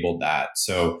enabled that.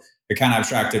 So account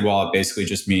abstracted wallet basically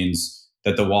just means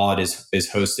that the wallet is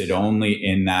hosted only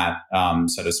in that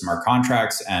set of smart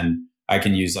contracts, and I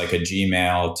can use like a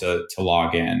Gmail to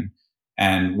log in.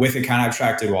 And with account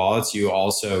abstracted wallets, you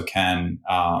also can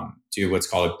do what's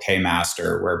called a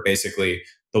paymaster, where basically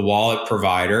the wallet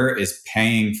provider is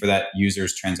paying for that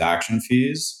user's transaction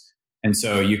fees. And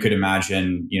so you could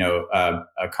imagine,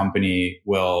 a company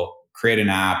will create an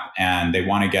app and they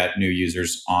want to get new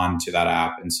users onto that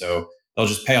app. And so they'll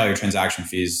just pay all your transaction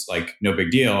fees, like no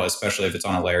big deal, especially if it's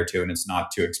on a layer 2 and it's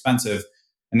not too expensive.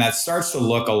 And that starts to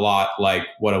look a lot like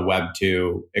what a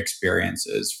Web2 experience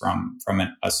is from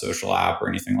a social app or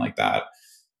anything like that.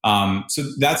 So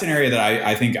that's an area that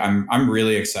I think I'm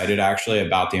really excited actually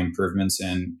about the improvements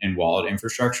in wallet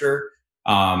infrastructure.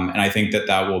 And I think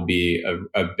that will be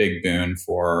a big boon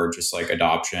for just like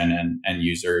adoption and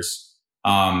users.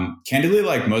 Candidly,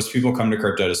 like most people come to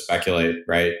crypto to speculate,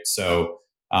 right? So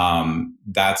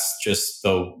that's just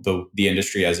the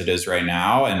industry as it is right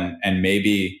now. And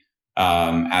maybe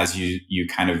as you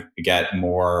kind of get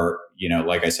more,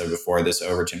 like I said before, this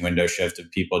Overton window shift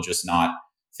of people just not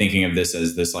thinking of this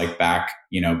as this like back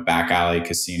alley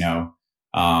casino,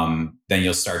 then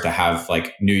you'll start to have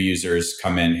like new users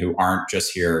come in who aren't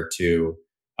just here to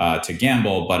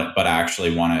gamble, but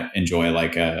actually want to enjoy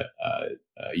like a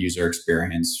user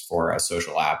experience for a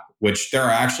social app, which there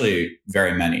are actually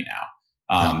very many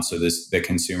now. So the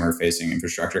consumer facing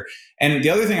infrastructure. And the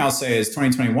other thing I'll say is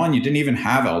 2021, you didn't even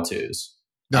have L2s.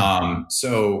 No.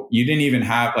 So you didn't even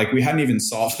have, like, we hadn't even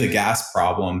solved the gas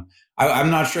problem.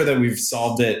 I'm not sure that we've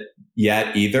solved it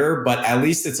yet either, but at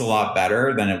least it's a lot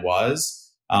better than it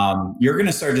was. You're going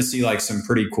to start to see like some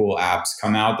pretty cool apps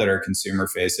come out that are consumer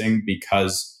facing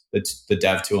because the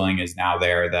dev tooling is now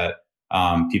there that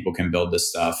people can build this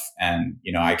stuff. And,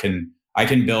 I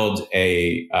can build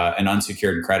an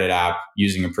unsecured credit app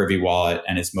using a Privy wallet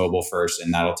and it's mobile first,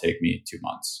 and that'll take me 2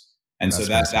 months. And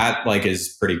that's so that like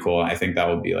is pretty cool. I think that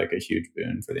will be like a huge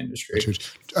boon for the industry.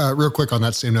 Real quick on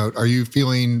that same note, are you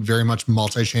feeling very much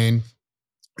multi-chain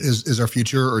is our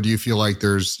future, or do you feel like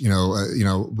there's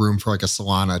room for like a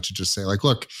Solana to just say like,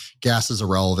 look, gas is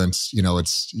irrelevant.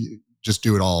 It's just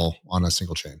do it all on a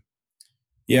single chain?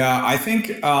 Yeah, I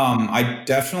think I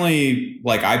definitely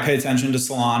I pay attention to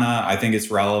Solana. I think it's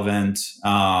relevant.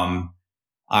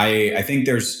 I think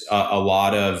there's a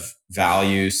lot of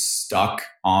value stuck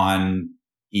on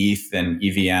ETH and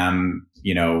EVM,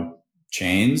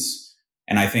 chains.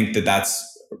 And I think that's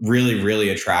really, really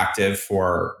attractive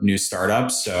for new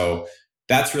startups. So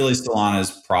that's really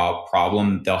Solana's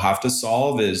problem they'll have to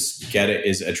solve is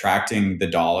attracting the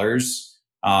dollars.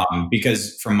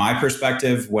 Because from my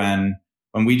perspective, when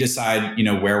we decide,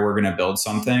 where we're going to build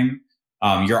something,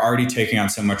 you're already taking on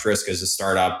so much risk as a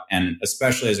startup and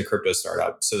especially as a crypto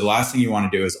startup. So the last thing you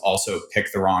want to do is also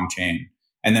pick the wrong chain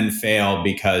and then fail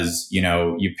because,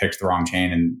 you picked the wrong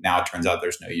chain and now it turns out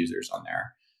there's no users on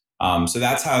there. So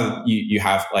that's how you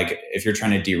have, if you're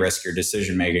trying to de-risk your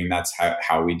decision-making, that's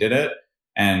how we did it.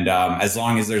 And as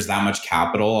long as there's that much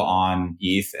capital on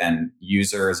ETH and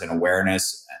users and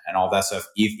awareness and all that stuff,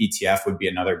 ETH ETF would be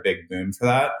another big boon for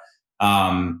that.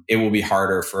 It will be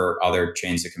harder for other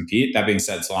chains to compete. That being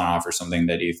said, Solana offers something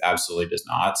that ETH absolutely does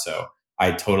not. So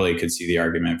I totally could see the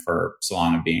argument for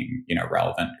Solana being,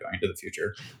 relevant going into the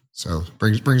future. So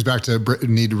brings back to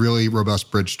need really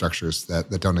robust bridge structures that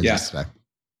don't exist today.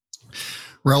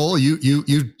 Raul,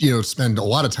 you spend a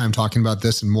lot of time talking about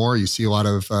this and more. You see a lot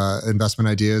of investment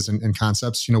ideas and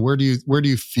concepts. Where do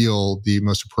you feel the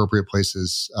most appropriate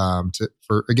places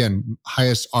for again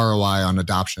highest ROI on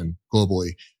adoption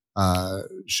globally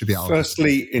should be allocated?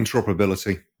 Firstly,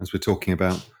 interoperability, as we're talking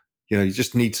about. You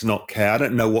just need to not care. I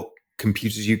don't know what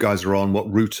computers you guys are on, what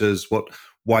routers, what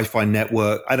Wi-Fi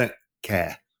network. I don't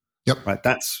care. Yep. Right.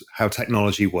 That's how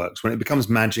technology works. When it becomes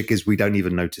magic is we don't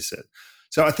even notice it.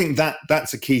 So I think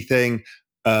that's a key thing.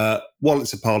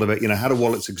 Wallets are part of it. How do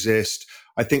wallets exist?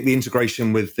 I think the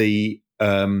integration with the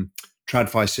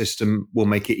TradFi system will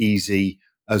make it easy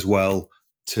as well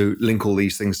to link all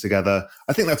these things together.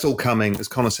 I think that's all coming. As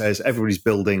Connor says, everybody's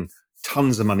building.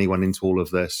 Tons of money went into all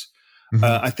of this.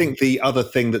 I think the other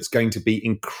thing that's going to be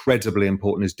incredibly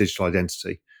important is digital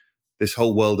identity. This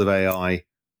whole world of AI,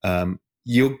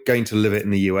 you're going to live it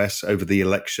in the US over the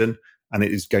election, and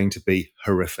it is going to be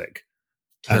horrific.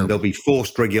 Terrible. And there'll be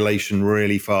forced regulation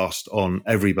really fast on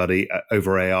everybody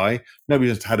over AI.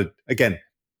 Nobody's had again,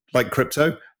 like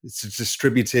crypto, it's a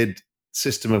distributed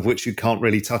system of which you can't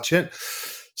really touch it.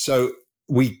 So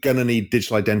we're going to need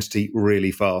digital identity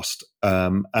really fast.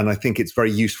 And I think it's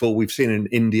very useful. We've seen in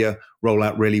India roll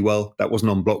out really well. That wasn't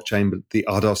on blockchain, but the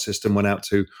Aadhaar system went out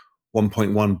to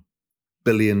 1.1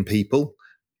 billion people.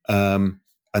 And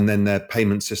then their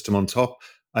payment system on top.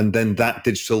 And then that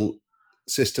digital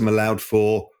system allowed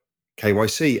for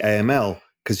KYC, AML,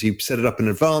 because you set it up in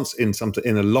advance in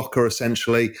a locker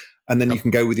essentially, and then you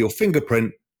can go with your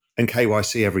fingerprint and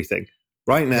KYC everything.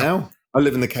 Right now, I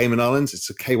live in the Cayman Islands. It's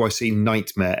a KYC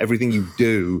nightmare. Everything you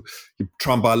do, you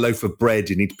try and buy a loaf of bread,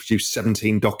 you need to produce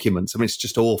 17 documents. I mean, it's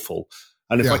just awful.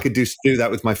 And if I could do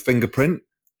that with my fingerprint,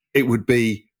 it would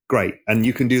be great. And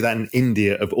you can do that in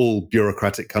India, of all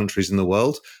bureaucratic countries in the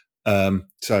world.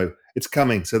 So it's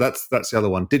coming. So that's the other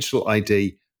one, digital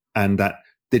ID, and that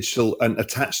digital and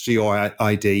attached to your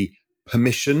ID,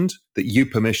 permissioned, that you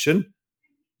permission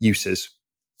uses.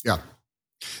 Yeah.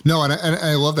 No, and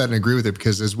I love that and agree with it,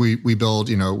 because as we build,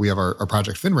 we have our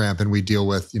project FinRamp, and we deal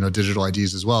with, digital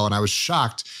IDs as well. And I was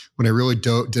shocked when I really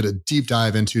did a deep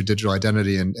dive into digital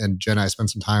identity. And Jen and I spent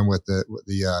some time with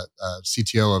the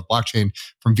CTO of blockchain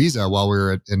from Visa while we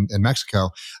were in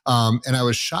Mexico. And I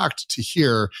was shocked to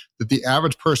hear that the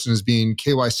average person is being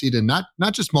KYC'd, and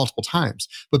not just multiple times,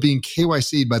 but being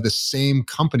KYC'd by the same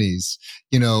companies,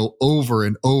 over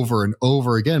and over and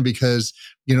over again, because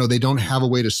they don't have a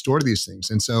way to store these things.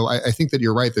 And so I think that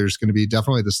you're right. There's going to be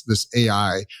definitely this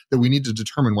AI that we need to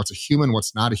determine what's a human,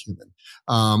 what's not a human.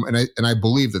 And I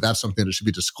believe that that's something that should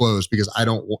be disclosed, because I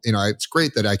don't, it's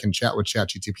great that I can chat with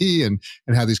ChatGPT and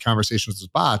have these conversations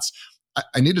with bots.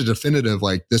 I need a definitive,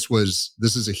 like, this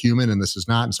is a human and this is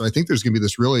not. And so I think there's going to be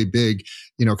this really big,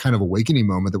 kind of awakening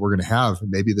moment that we're going to have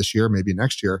maybe this year, maybe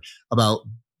next year, about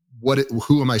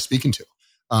who am I speaking to?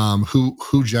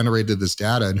 Who generated this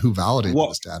data and who validated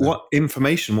this data? What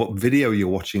information, what video you're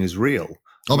watching is real.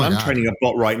 I'm training a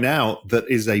bot right now that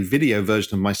is a video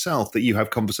version of myself that you have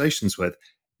conversations with.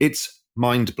 It's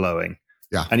mind-blowing.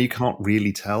 Yeah. And you can't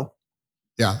really tell.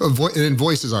 Yeah. And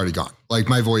voice is already gone. Like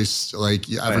my voice,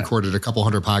 I've recorded a couple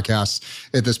hundred podcasts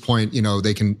at this point.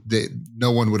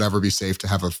 No one would ever be safe to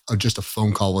have just a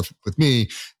phone call with me.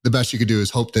 The best you could do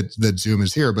is hope that Zoom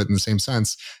is here. But in the same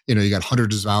sense, you got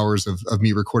hundreds of hours of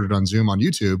me recorded on Zoom on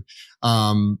YouTube.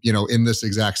 In this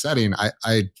exact setting,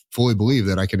 I fully believe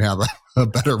that I can have a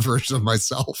better version of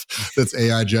myself that's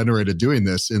AI generated doing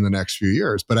this in the next few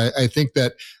years. But I think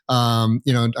that, I'm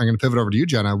going to pivot over to you,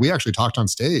 Jenna. We actually talked on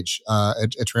stage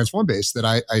at Transform Base that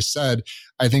I said,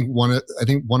 I think one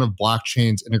of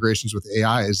blockchain's integrations with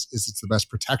AI is it's the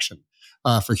best protection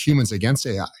for humans against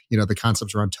AI. The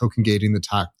concepts around token gating,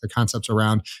 the concepts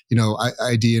around,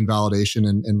 ID invalidation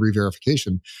and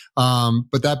re-verification.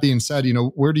 But that being said,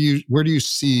 where do you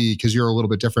see, because you're a little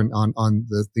bit different on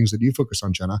the things that you focus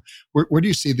on, Jenna, where do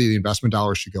you see the investment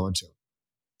dollars should go into?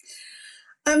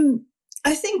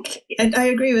 I think, and I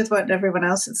agree with what everyone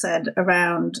else has said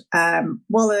around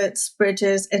wallets,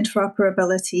 bridges,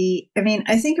 interoperability. I mean,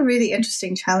 I think a really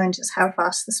interesting challenge is how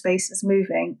fast the space is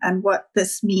moving and what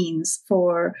this means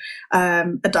for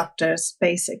adopters,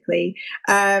 basically,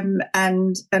 and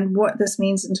what this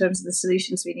means in terms of the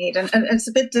solutions we need. And it's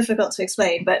a bit difficult to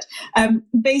explain, but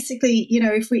basically,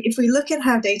 if we look at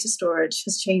how data storage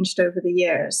has changed over the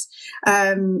years,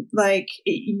 like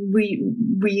we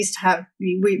used to have,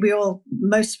 we all,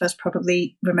 most of us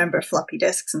probably remember floppy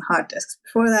disks and hard disks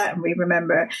before that, and we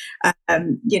remember,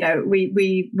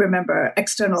 we remember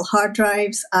external hard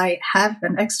drives. I have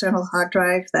an external hard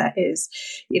drive that is,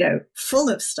 full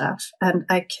of stuff, and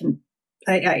I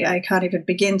can't even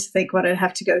begin to think what I'd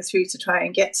have to go through to try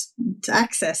and get to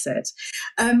access it.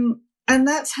 And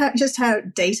that's just how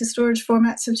data storage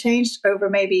formats have changed over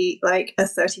maybe like a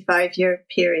 35-year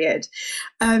period.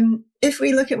 If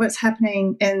we look at what's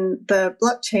happening in the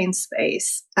blockchain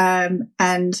space, and,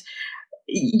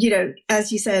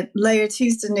 as you said, layer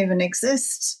 2s didn't even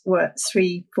exist,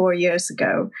 3-4 years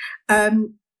ago.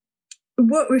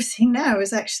 what we're seeing now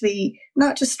is actually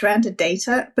not just stranded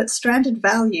data, but stranded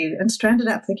value and stranded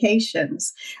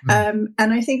applications. And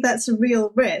I think that's a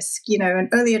real risk. An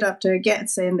early adopter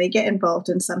gets in, they get involved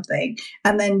in something,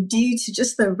 and then due to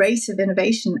just the rate of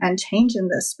innovation and change in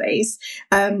this space,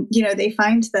 they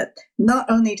find that not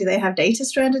only do they have data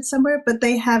stranded somewhere, but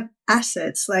they have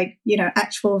assets like,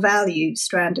 actual value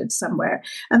stranded somewhere.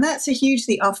 And that's a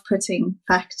hugely off-putting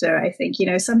factor, I think.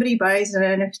 Somebody buys an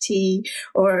NFT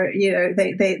or,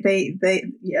 they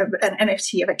an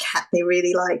NFT of a cat they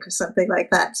really like or something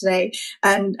like that today.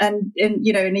 And in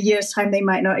a year's time, they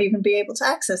might not even be able to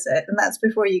access it. And that's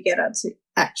before you get onto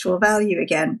actual value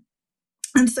again.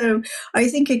 And so I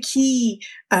think a key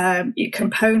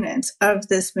component of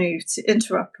this move to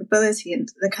interoperability and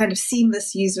the kind of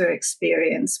seamless user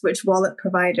experience which wallet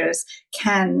providers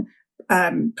can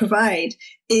provide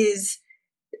is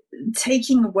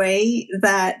taking away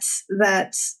that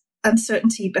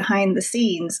uncertainty behind the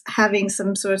scenes, having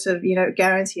some sort of,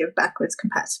 guarantee of backwards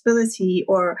compatibility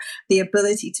or the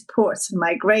ability to port and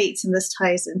migrate. And this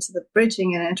ties into the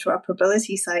bridging and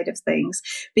interoperability side of things,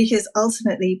 because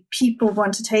ultimately people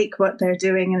want to take what they're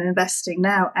doing and investing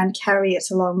now and carry it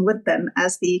along with them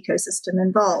as the ecosystem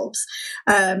evolves.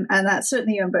 And that's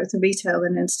certainly on both the retail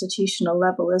and institutional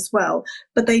level as well.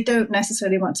 But they don't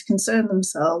necessarily want to concern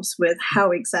themselves with how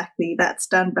exactly that's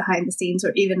done behind the scenes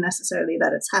or even necessarily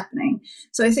that it's happening.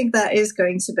 So I think that is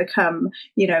going to become,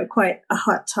 quite a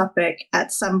hot topic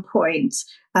at some point.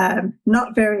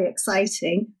 Not very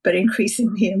exciting, but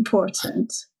increasingly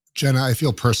important. Jenna, I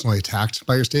feel personally attacked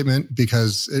by your statement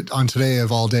because on today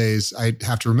of all days, I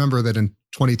have to remember that in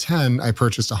 2010, I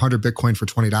purchased 100 Bitcoin for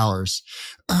 $20.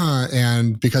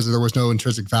 And because there was no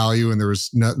intrinsic value and there was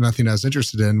nothing I was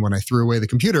interested in, when I threw away the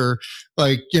computer,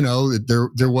 there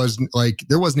wasn't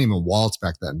even wallets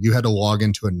back then. You had to log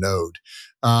into a node.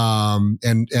 And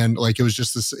it was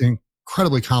just this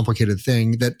incredibly complicated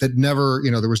thing that never,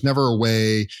 there was never a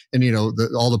way, and,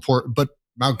 but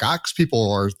Mt. Gox people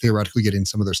are theoretically getting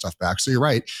some of their stuff back. So you're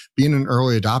right. Being an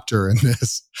early adopter in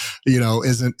this,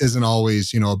 isn't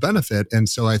always, a benefit. And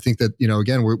so I think that,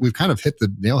 again, we've kind of hit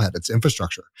the nail head. It's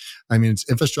infrastructure. I mean, it's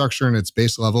infrastructure and its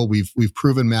base level. We've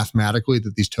proven mathematically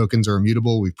that these tokens are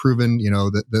immutable. We've proven,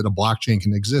 that a blockchain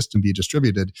can exist and be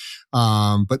distributed.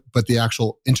 But the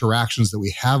actual interactions that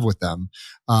we have with them,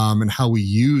 and how we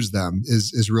use them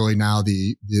is really now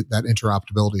that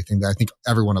interoperability thing that I think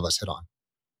every one of us hit on.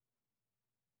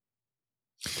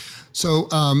 So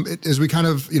as we kind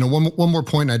of, one more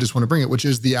point, I just want to bring it, which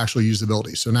is the actual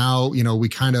usability. So now,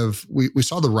 we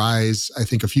saw the rise, I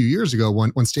think, a few years ago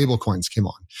when stable coins came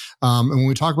on. And when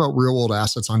we talk about real world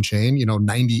assets on chain,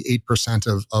 98%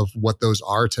 of what those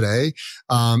are today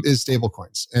is stable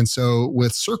coins. And so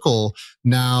with Circle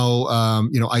now,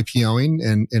 IPOing,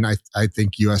 and I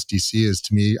think USDC is,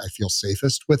 to me, I feel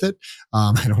safest with it.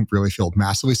 I don't really feel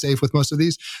massively safe with most of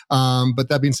these. But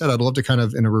that being said, I'd love to kind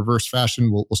of, in a reverse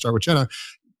fashion, we'll start with Jenna.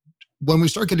 When we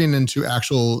start getting into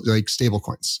actual stable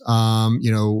coins,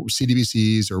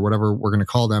 CDBCs or whatever we're going to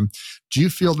call them, do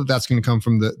you feel that that's going to come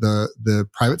from the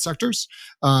private sectors,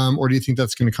 or do you think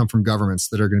that's going to come from governments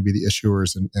that are going to be the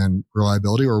issuers and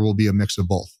reliability, or will be a mix of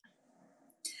both?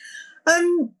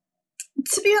 To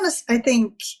be honest, I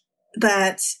think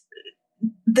that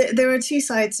there are two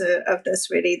sides of this,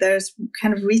 really. There's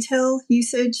kind of retail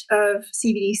usage of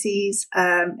CBDCs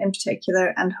in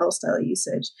particular, and wholesale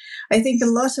usage. I think a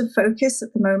lot of focus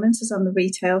at the moment is on the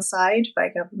retail side by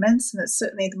governments, and it's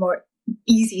certainly the more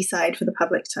easy side for the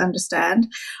public to understand.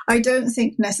 I don't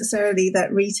think necessarily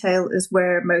that retail is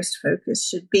where most focus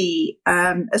should be,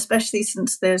 especially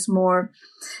since there's more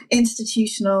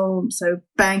institutional, so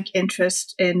bank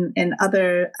interest in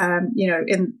other,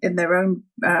 in their own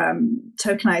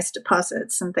tokenized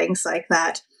deposits and things like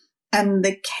that. And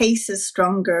the case is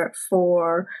stronger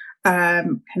for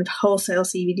kind of wholesale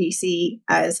CBDC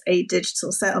as a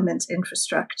digital settlement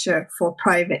infrastructure for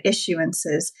private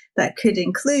issuances that could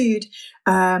include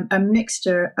a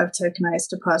mixture of tokenized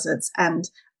deposits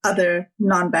and other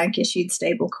non-bank issued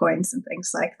stable coins and things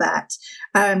like that.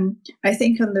 I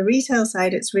think on the retail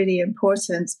side, it's really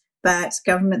important that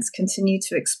governments continue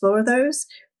to explore those,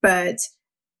 but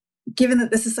given that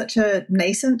this is such a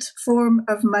nascent form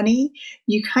of money,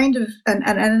 you kind of, and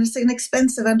it's an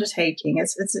expensive undertaking,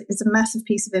 it's a massive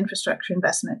piece of infrastructure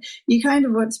investment. You kind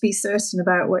of want to be certain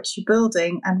about what you're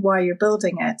building and why you're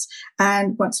building it,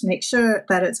 and want to make sure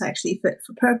that it's actually fit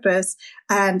for purpose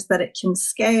and that it can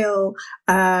scale,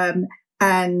 and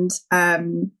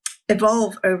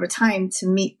evolve over time to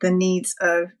meet the needs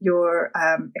of your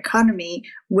economy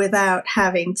without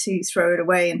having to throw it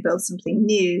away and build something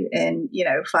new in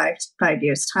 5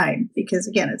 years time, because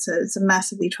again it's a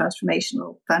massively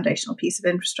transformational foundational piece of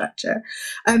infrastructure.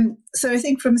 So I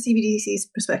think from a CBDC's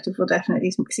perspective we'll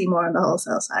definitely see more on the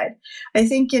wholesale side. I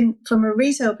think from a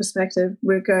retail perspective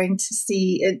we're going to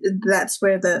see that's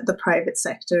where the private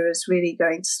sector is really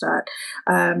going to start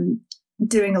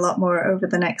doing a lot more over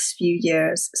the next few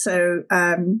years. So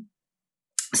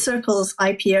Circle's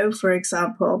IPO, for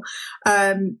example,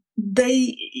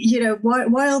 they,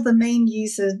 while the main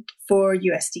user for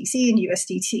USDC and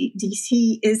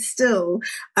USDT is still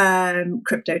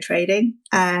crypto trading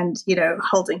and,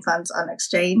 holding funds on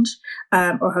exchange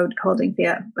or holding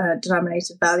fiat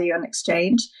denominated value on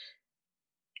exchange,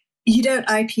 you don't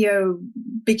IPO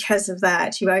because of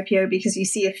that. You IPO because you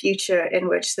see a future in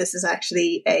which this is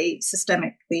actually a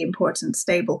systemically important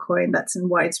stable coin that's in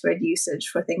widespread usage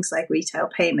for things like retail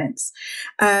payments.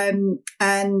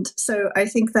 And so I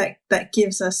think that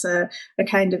gives us a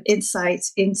kind of insight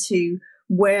into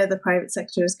where the private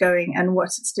sector is going and what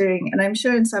it's doing. And I'm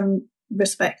sure in some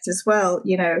respect as well,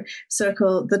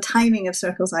 Circle, the timing of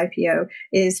Circle's IPO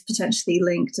is potentially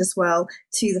linked as well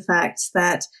to the fact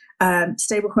that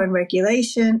stablecoin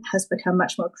regulation has become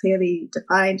much more clearly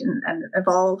defined and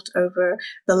evolved over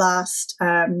the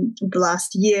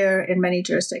last year in many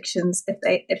jurisdictions. If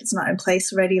it's not in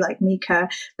place already, like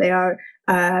MiCA, they are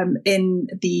in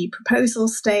the proposal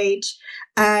stage,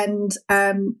 and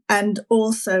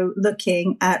also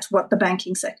looking at what the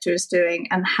banking sector is doing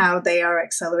and how they are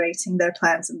accelerating their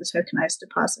plans in the tokenized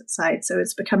deposit side. So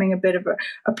it's becoming a bit of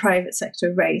a private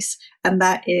sector race, and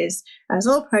that is, as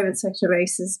all private sector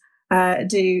races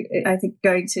do, I think,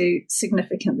 going to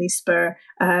significantly spur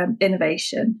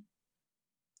innovation.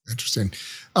 Interesting.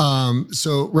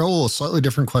 So Raul, a slightly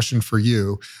different question for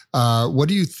you. What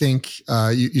do you think,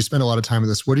 you spend a lot of time with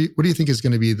this, what do you think is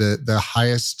going to be the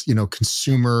highest,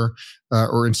 consumer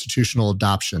or institutional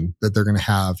adoption that they're going to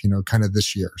have, kind of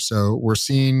this year? So we're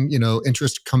seeing,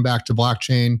 interest come back to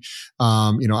blockchain.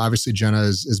 Obviously Jenna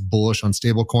is bullish on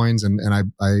stable coins, and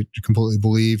I completely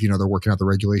believe, they're working out the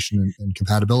regulation and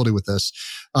compatibility with this.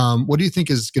 What do you think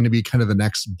is going to be kind of the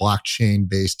next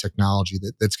blockchain-based technology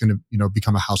that's going to,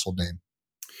 become a household name?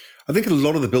 I think a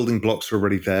lot of the building blocks are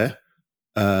already there.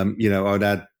 I would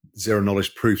add zero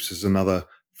knowledge proofs as another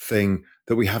thing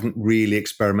that we haven't really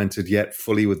experimented yet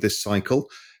fully with this cycle.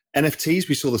 NFTs,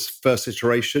 we saw this first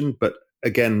iteration, but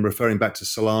again, referring back to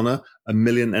Solana, 1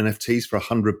 million NFTs for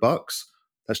 $100.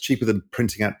 That's cheaper than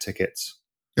printing out tickets.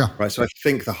 Yeah. Right. So I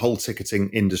think the whole ticketing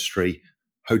industry,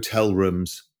 hotel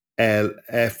rooms, air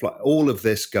flight, all of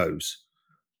this goes.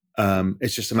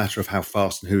 It's just a matter of how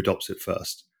fast and who adopts it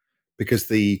first, because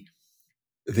the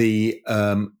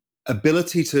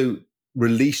ability to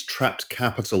release trapped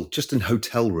capital just in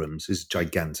hotel rooms is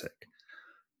gigantic.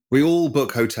 We all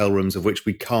book hotel rooms of which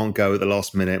we can't go at the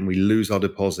last minute and we lose our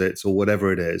deposits or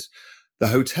whatever it is. The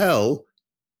hotel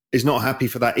is not happy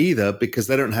for that either, because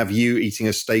they don't have you eating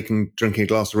a steak and drinking a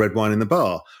glass of red wine in the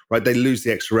bar, right? They lose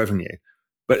the extra revenue.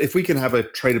 But if we can have a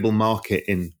tradable market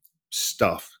in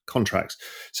stuff, contracts.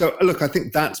 So look, I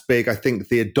think that's big. I think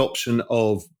the adoption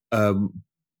of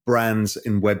brands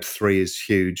in Web3 is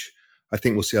huge. I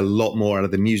think we'll see a lot more out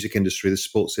of the music industry, the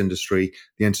sports industry,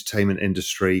 the entertainment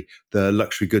industry, the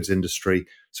luxury goods industry.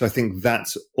 So I think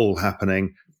that's all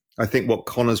happening. I think what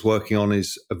Connor's working on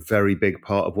is a very big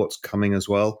part of what's coming as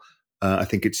well. I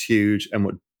think it's huge. And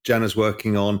what Jana's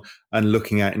working on and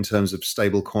looking at in terms of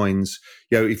stable coins,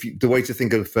 the way to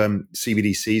think of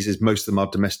CBDCs is most of them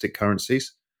are domestic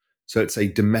currencies. So it's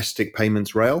a domestic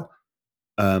payments rail.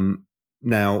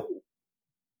 Now,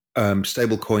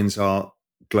 stable coins are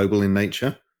global in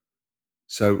nature.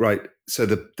 So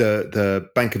the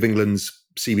Bank of England's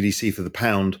CBDC for the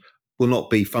pound will not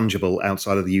be fungible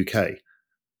outside of the UK.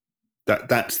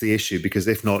 That's the issue, because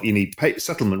if not, you need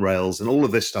settlement rails and all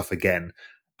of this stuff again,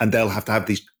 and they'll have to have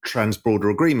these trans-border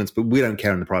agreements. But we don't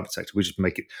care in the private sector. We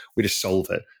just solve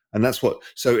it, and that's what.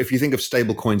 So if you think of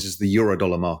stable coins as the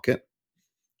euro-dollar market,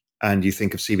 and you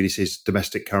think of CBDCs as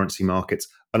domestic currency markets,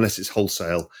 unless it's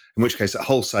wholesale, in which case at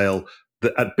wholesale,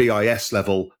 at BIS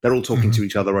level, they're all talking to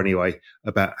each other anyway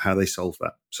about how they solve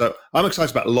that. So I'm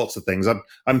excited about lots of things.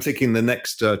 I'm thinking the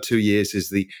next 2 years is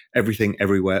the everything,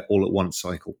 everywhere, all at once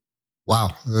cycle.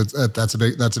 Wow, that's a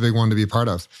big one to be part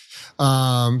of.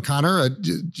 Connor,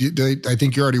 I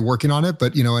think you're already working on it,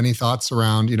 but any thoughts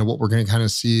around what we're going to kind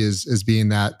of see as being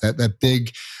that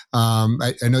big.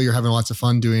 I know you're having lots of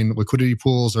fun doing liquidity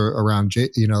pools or around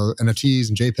NFTs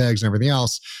and JPEGs and everything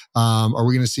else. Are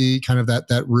we going to see kind of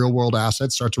that real world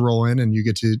asset start to roll in, and you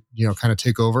get to kind of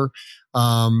take over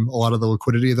a lot of the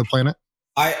liquidity of the planet?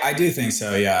 I do think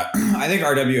so. Yeah. I think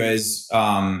RWAs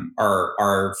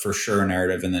are for sure a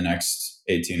narrative in the next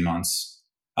 18 months.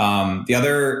 The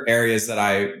other areas that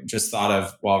I just thought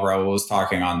of while Raul was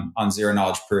talking on zero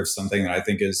knowledge proof, something that I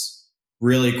think is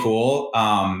really cool,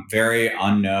 very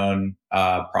unknown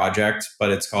project,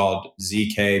 but it's called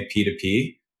ZK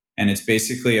P2P. And it's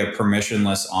basically a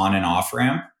permissionless on and off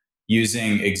ramp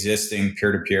using existing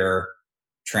peer-to-peer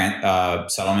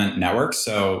settlement networks.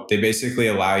 So they basically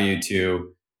allow you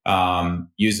to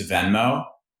use a Venmo,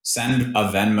 send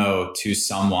a Venmo to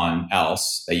someone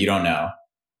else that you don't know,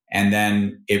 and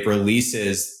then it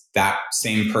releases that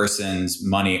same person's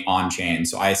money on chain.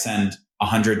 So I send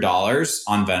 $100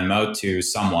 on Venmo to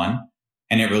someone,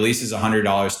 and it releases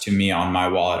 $100 to me on my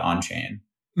wallet on chain.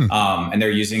 And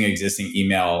they're using existing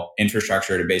email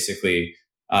infrastructure to basically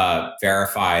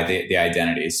verify the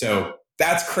identity. So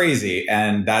that's crazy.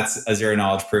 And that's a zero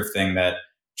knowledge proof thing that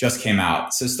just came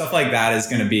out. So stuff like that is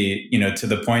going to be, to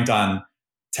the point on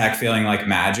tech feeling like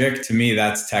magic. To me,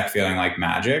 that's tech feeling like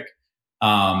magic.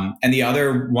 And the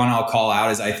other one I'll call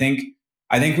out is I think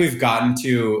we've gotten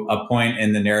to a point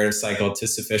in the narrative cycle to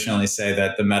sufficiently say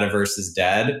that the metaverse is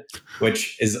dead,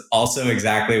 which is also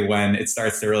exactly when it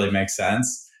starts to really make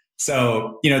sense.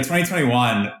 So,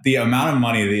 2021, the amount of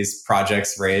money these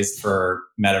projects raised for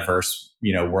metaverse,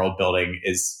 world building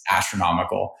is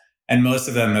astronomical. And most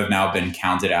of them have now been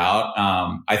counted out.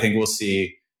 I think we'll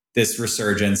see this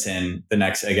resurgence in the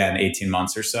next, again, 18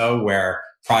 months or so, where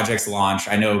projects launch.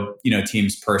 I know,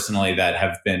 teams personally that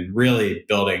have been really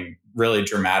building really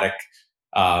dramatic,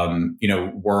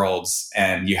 worlds.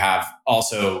 And you have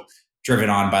also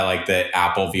driven on by like the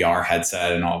Apple VR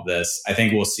headset and all of this. I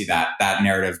think we'll see that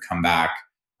narrative come back.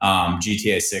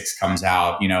 GTA 6 comes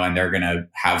out, and they're going to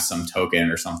have some token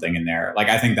or something in there. Like,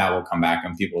 I think that will come back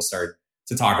and people start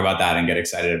to talk about that and get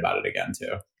excited about it again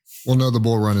too. We'll know the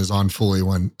bull run is on fully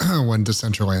when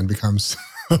Decentraland becomes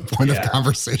a point of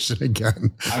conversation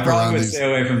again. I probably would stay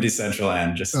away from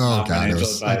Decentraland. Just not financial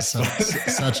advice.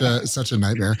 Such a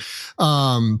nightmare.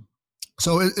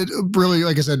 So it really,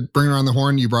 like I said, bring around the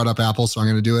horn. You brought up Apple, so I'm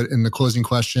going to do it in the closing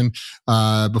question.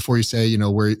 Before you say,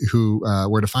 where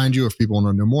to find you if people want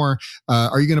to know more,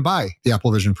 are you going to buy the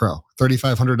Apple Vision Pro?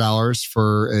 $3,500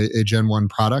 for a Gen 1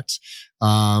 product.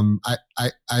 I'm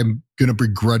going to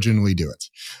begrudgingly do it,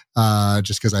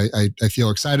 just because I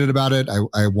feel excited about it.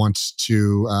 I want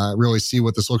to really see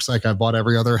what this looks like. I've bought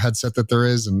every other headset that there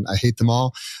is, and I hate them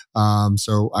all.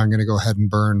 So I'm going to go ahead and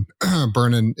burn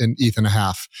an ETH and a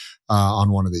half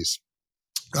on one of these.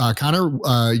 Connor,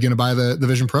 you going to buy the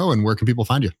Vision Pro, and where can people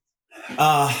find you?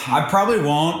 I probably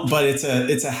won't, but it's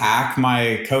a hack.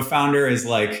 My co-founder is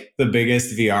like the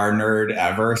biggest VR nerd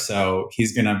ever, so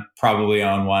he's gonna probably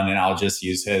own one, and I'll just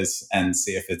use his and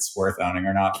see if it's worth owning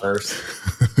or not first.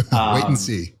 Wait and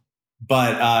see.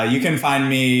 But you can find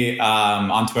me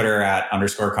on Twitter at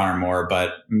 _Connor Moore,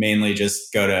 but mainly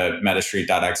just go to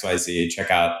metastreet.xyz, check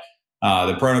out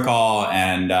the protocol,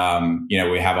 and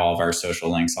we have all of our social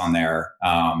links on there.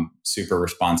 Super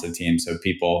responsive team, so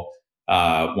people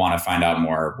want to find out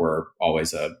more, we're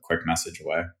always a quick message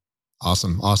away.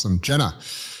 Awesome. Jenna,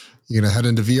 you're going to head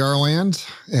into VR land,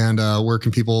 and where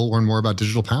can people learn more about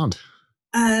Digital Pound?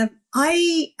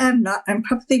 I am not. I'm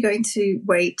probably going to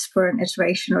wait for an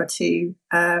iteration or two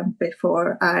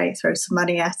before I throw some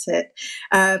money at it.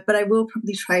 But I will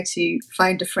probably try to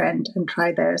find a friend and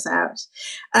try theirs out.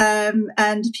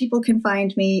 And people can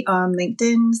find me on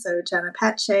LinkedIn. So Jenna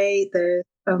Pache, there's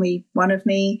only one of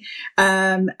me.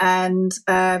 And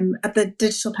at the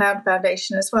Digital Pound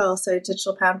Foundation as well. So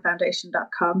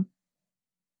digitalpoundfoundation.com.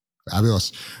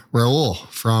 Fabulous. Raul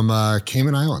from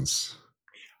Cayman Islands.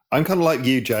 I'm kind of like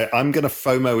you, Jay. I'm going to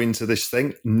FOMO into this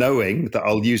thing, knowing that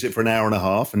I'll use it for an hour and a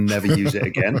half and never use it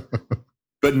again.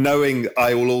 But knowing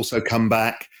I will also come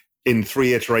back in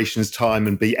 3 iterations time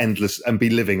and be endless and be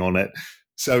living on it.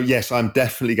 So yes, I'm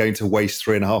definitely going to waste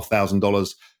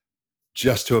 $3,500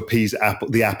 just to appease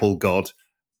the Apple god.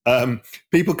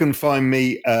 People can find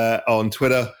me on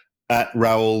Twitter at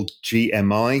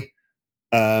RaulGMI,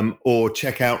 or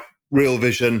check out Real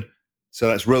Vision. So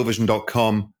that's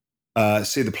realvision.com.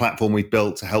 See the platform we've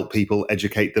built to help people,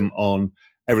 educate them on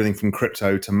everything from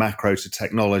crypto to macro to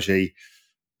technology,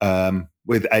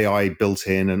 with AI built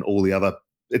in and all the other.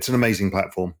 It's an amazing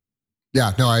platform.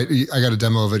 Yeah, no, I got a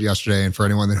demo of it yesterday, and for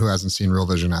anyone who hasn't seen Real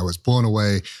Vision, I was blown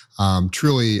away.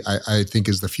 Truly, I think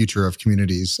is the future of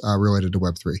communities related to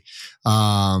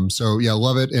Web3. So yeah,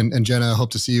 love it. And Jenna,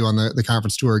 hope to see you on the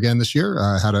conference tour again this year.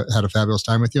 Had a fabulous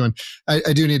time with you, and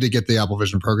I do need to get the Apple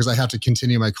Vision Pro because I have to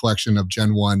continue my collection of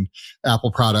Gen 1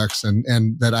 Apple products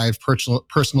and that I've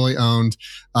personally owned.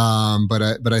 But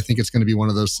I think it's going to be one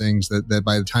of those things that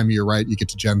by the time you're right, you get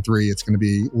to Gen 3, it's going to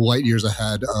be light years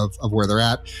ahead of where they're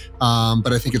at.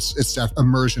 But I think it's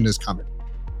immersion is coming.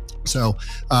 So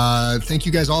thank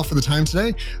you guys all for the time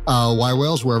today.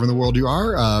 yWhales, wherever in the world you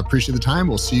are, appreciate the time.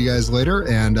 We'll see you guys later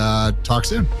and talk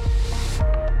soon.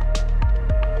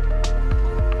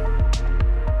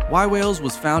 yWhales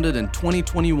was founded in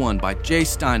 2021 by Jay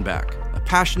Steinbach, a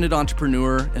passionate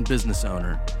entrepreneur and business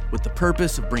owner, with the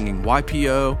purpose of bringing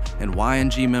YPO and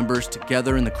YNG members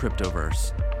together in the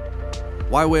cryptoverse.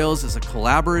 yWhales is a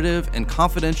collaborative and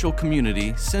confidential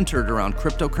community centered around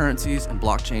cryptocurrencies and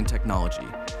blockchain technology,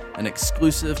 an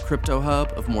exclusive crypto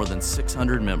hub of more than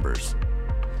 600 members.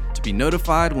 To be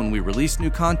notified when we release new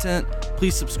content,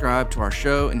 please subscribe to our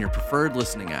show in your preferred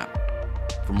listening app.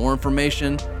 For more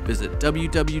information, visit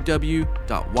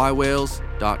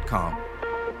www.ywhales.com.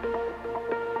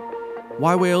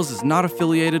 yWhales is not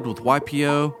affiliated with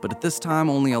YPO, but at this time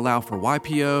only allow for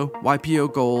YPO,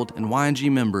 YPO Gold, and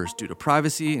YNG members due to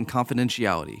privacy and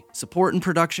confidentiality. Support and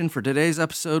production for today's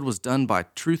episode was done by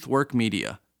Truthwork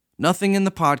Media. Nothing in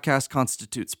the podcast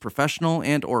constitutes professional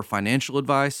and or financial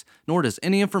advice, nor does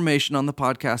any information on the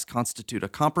podcast constitute a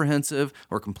comprehensive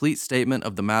or complete statement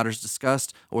of the matters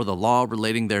discussed or the law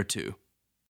relating thereto.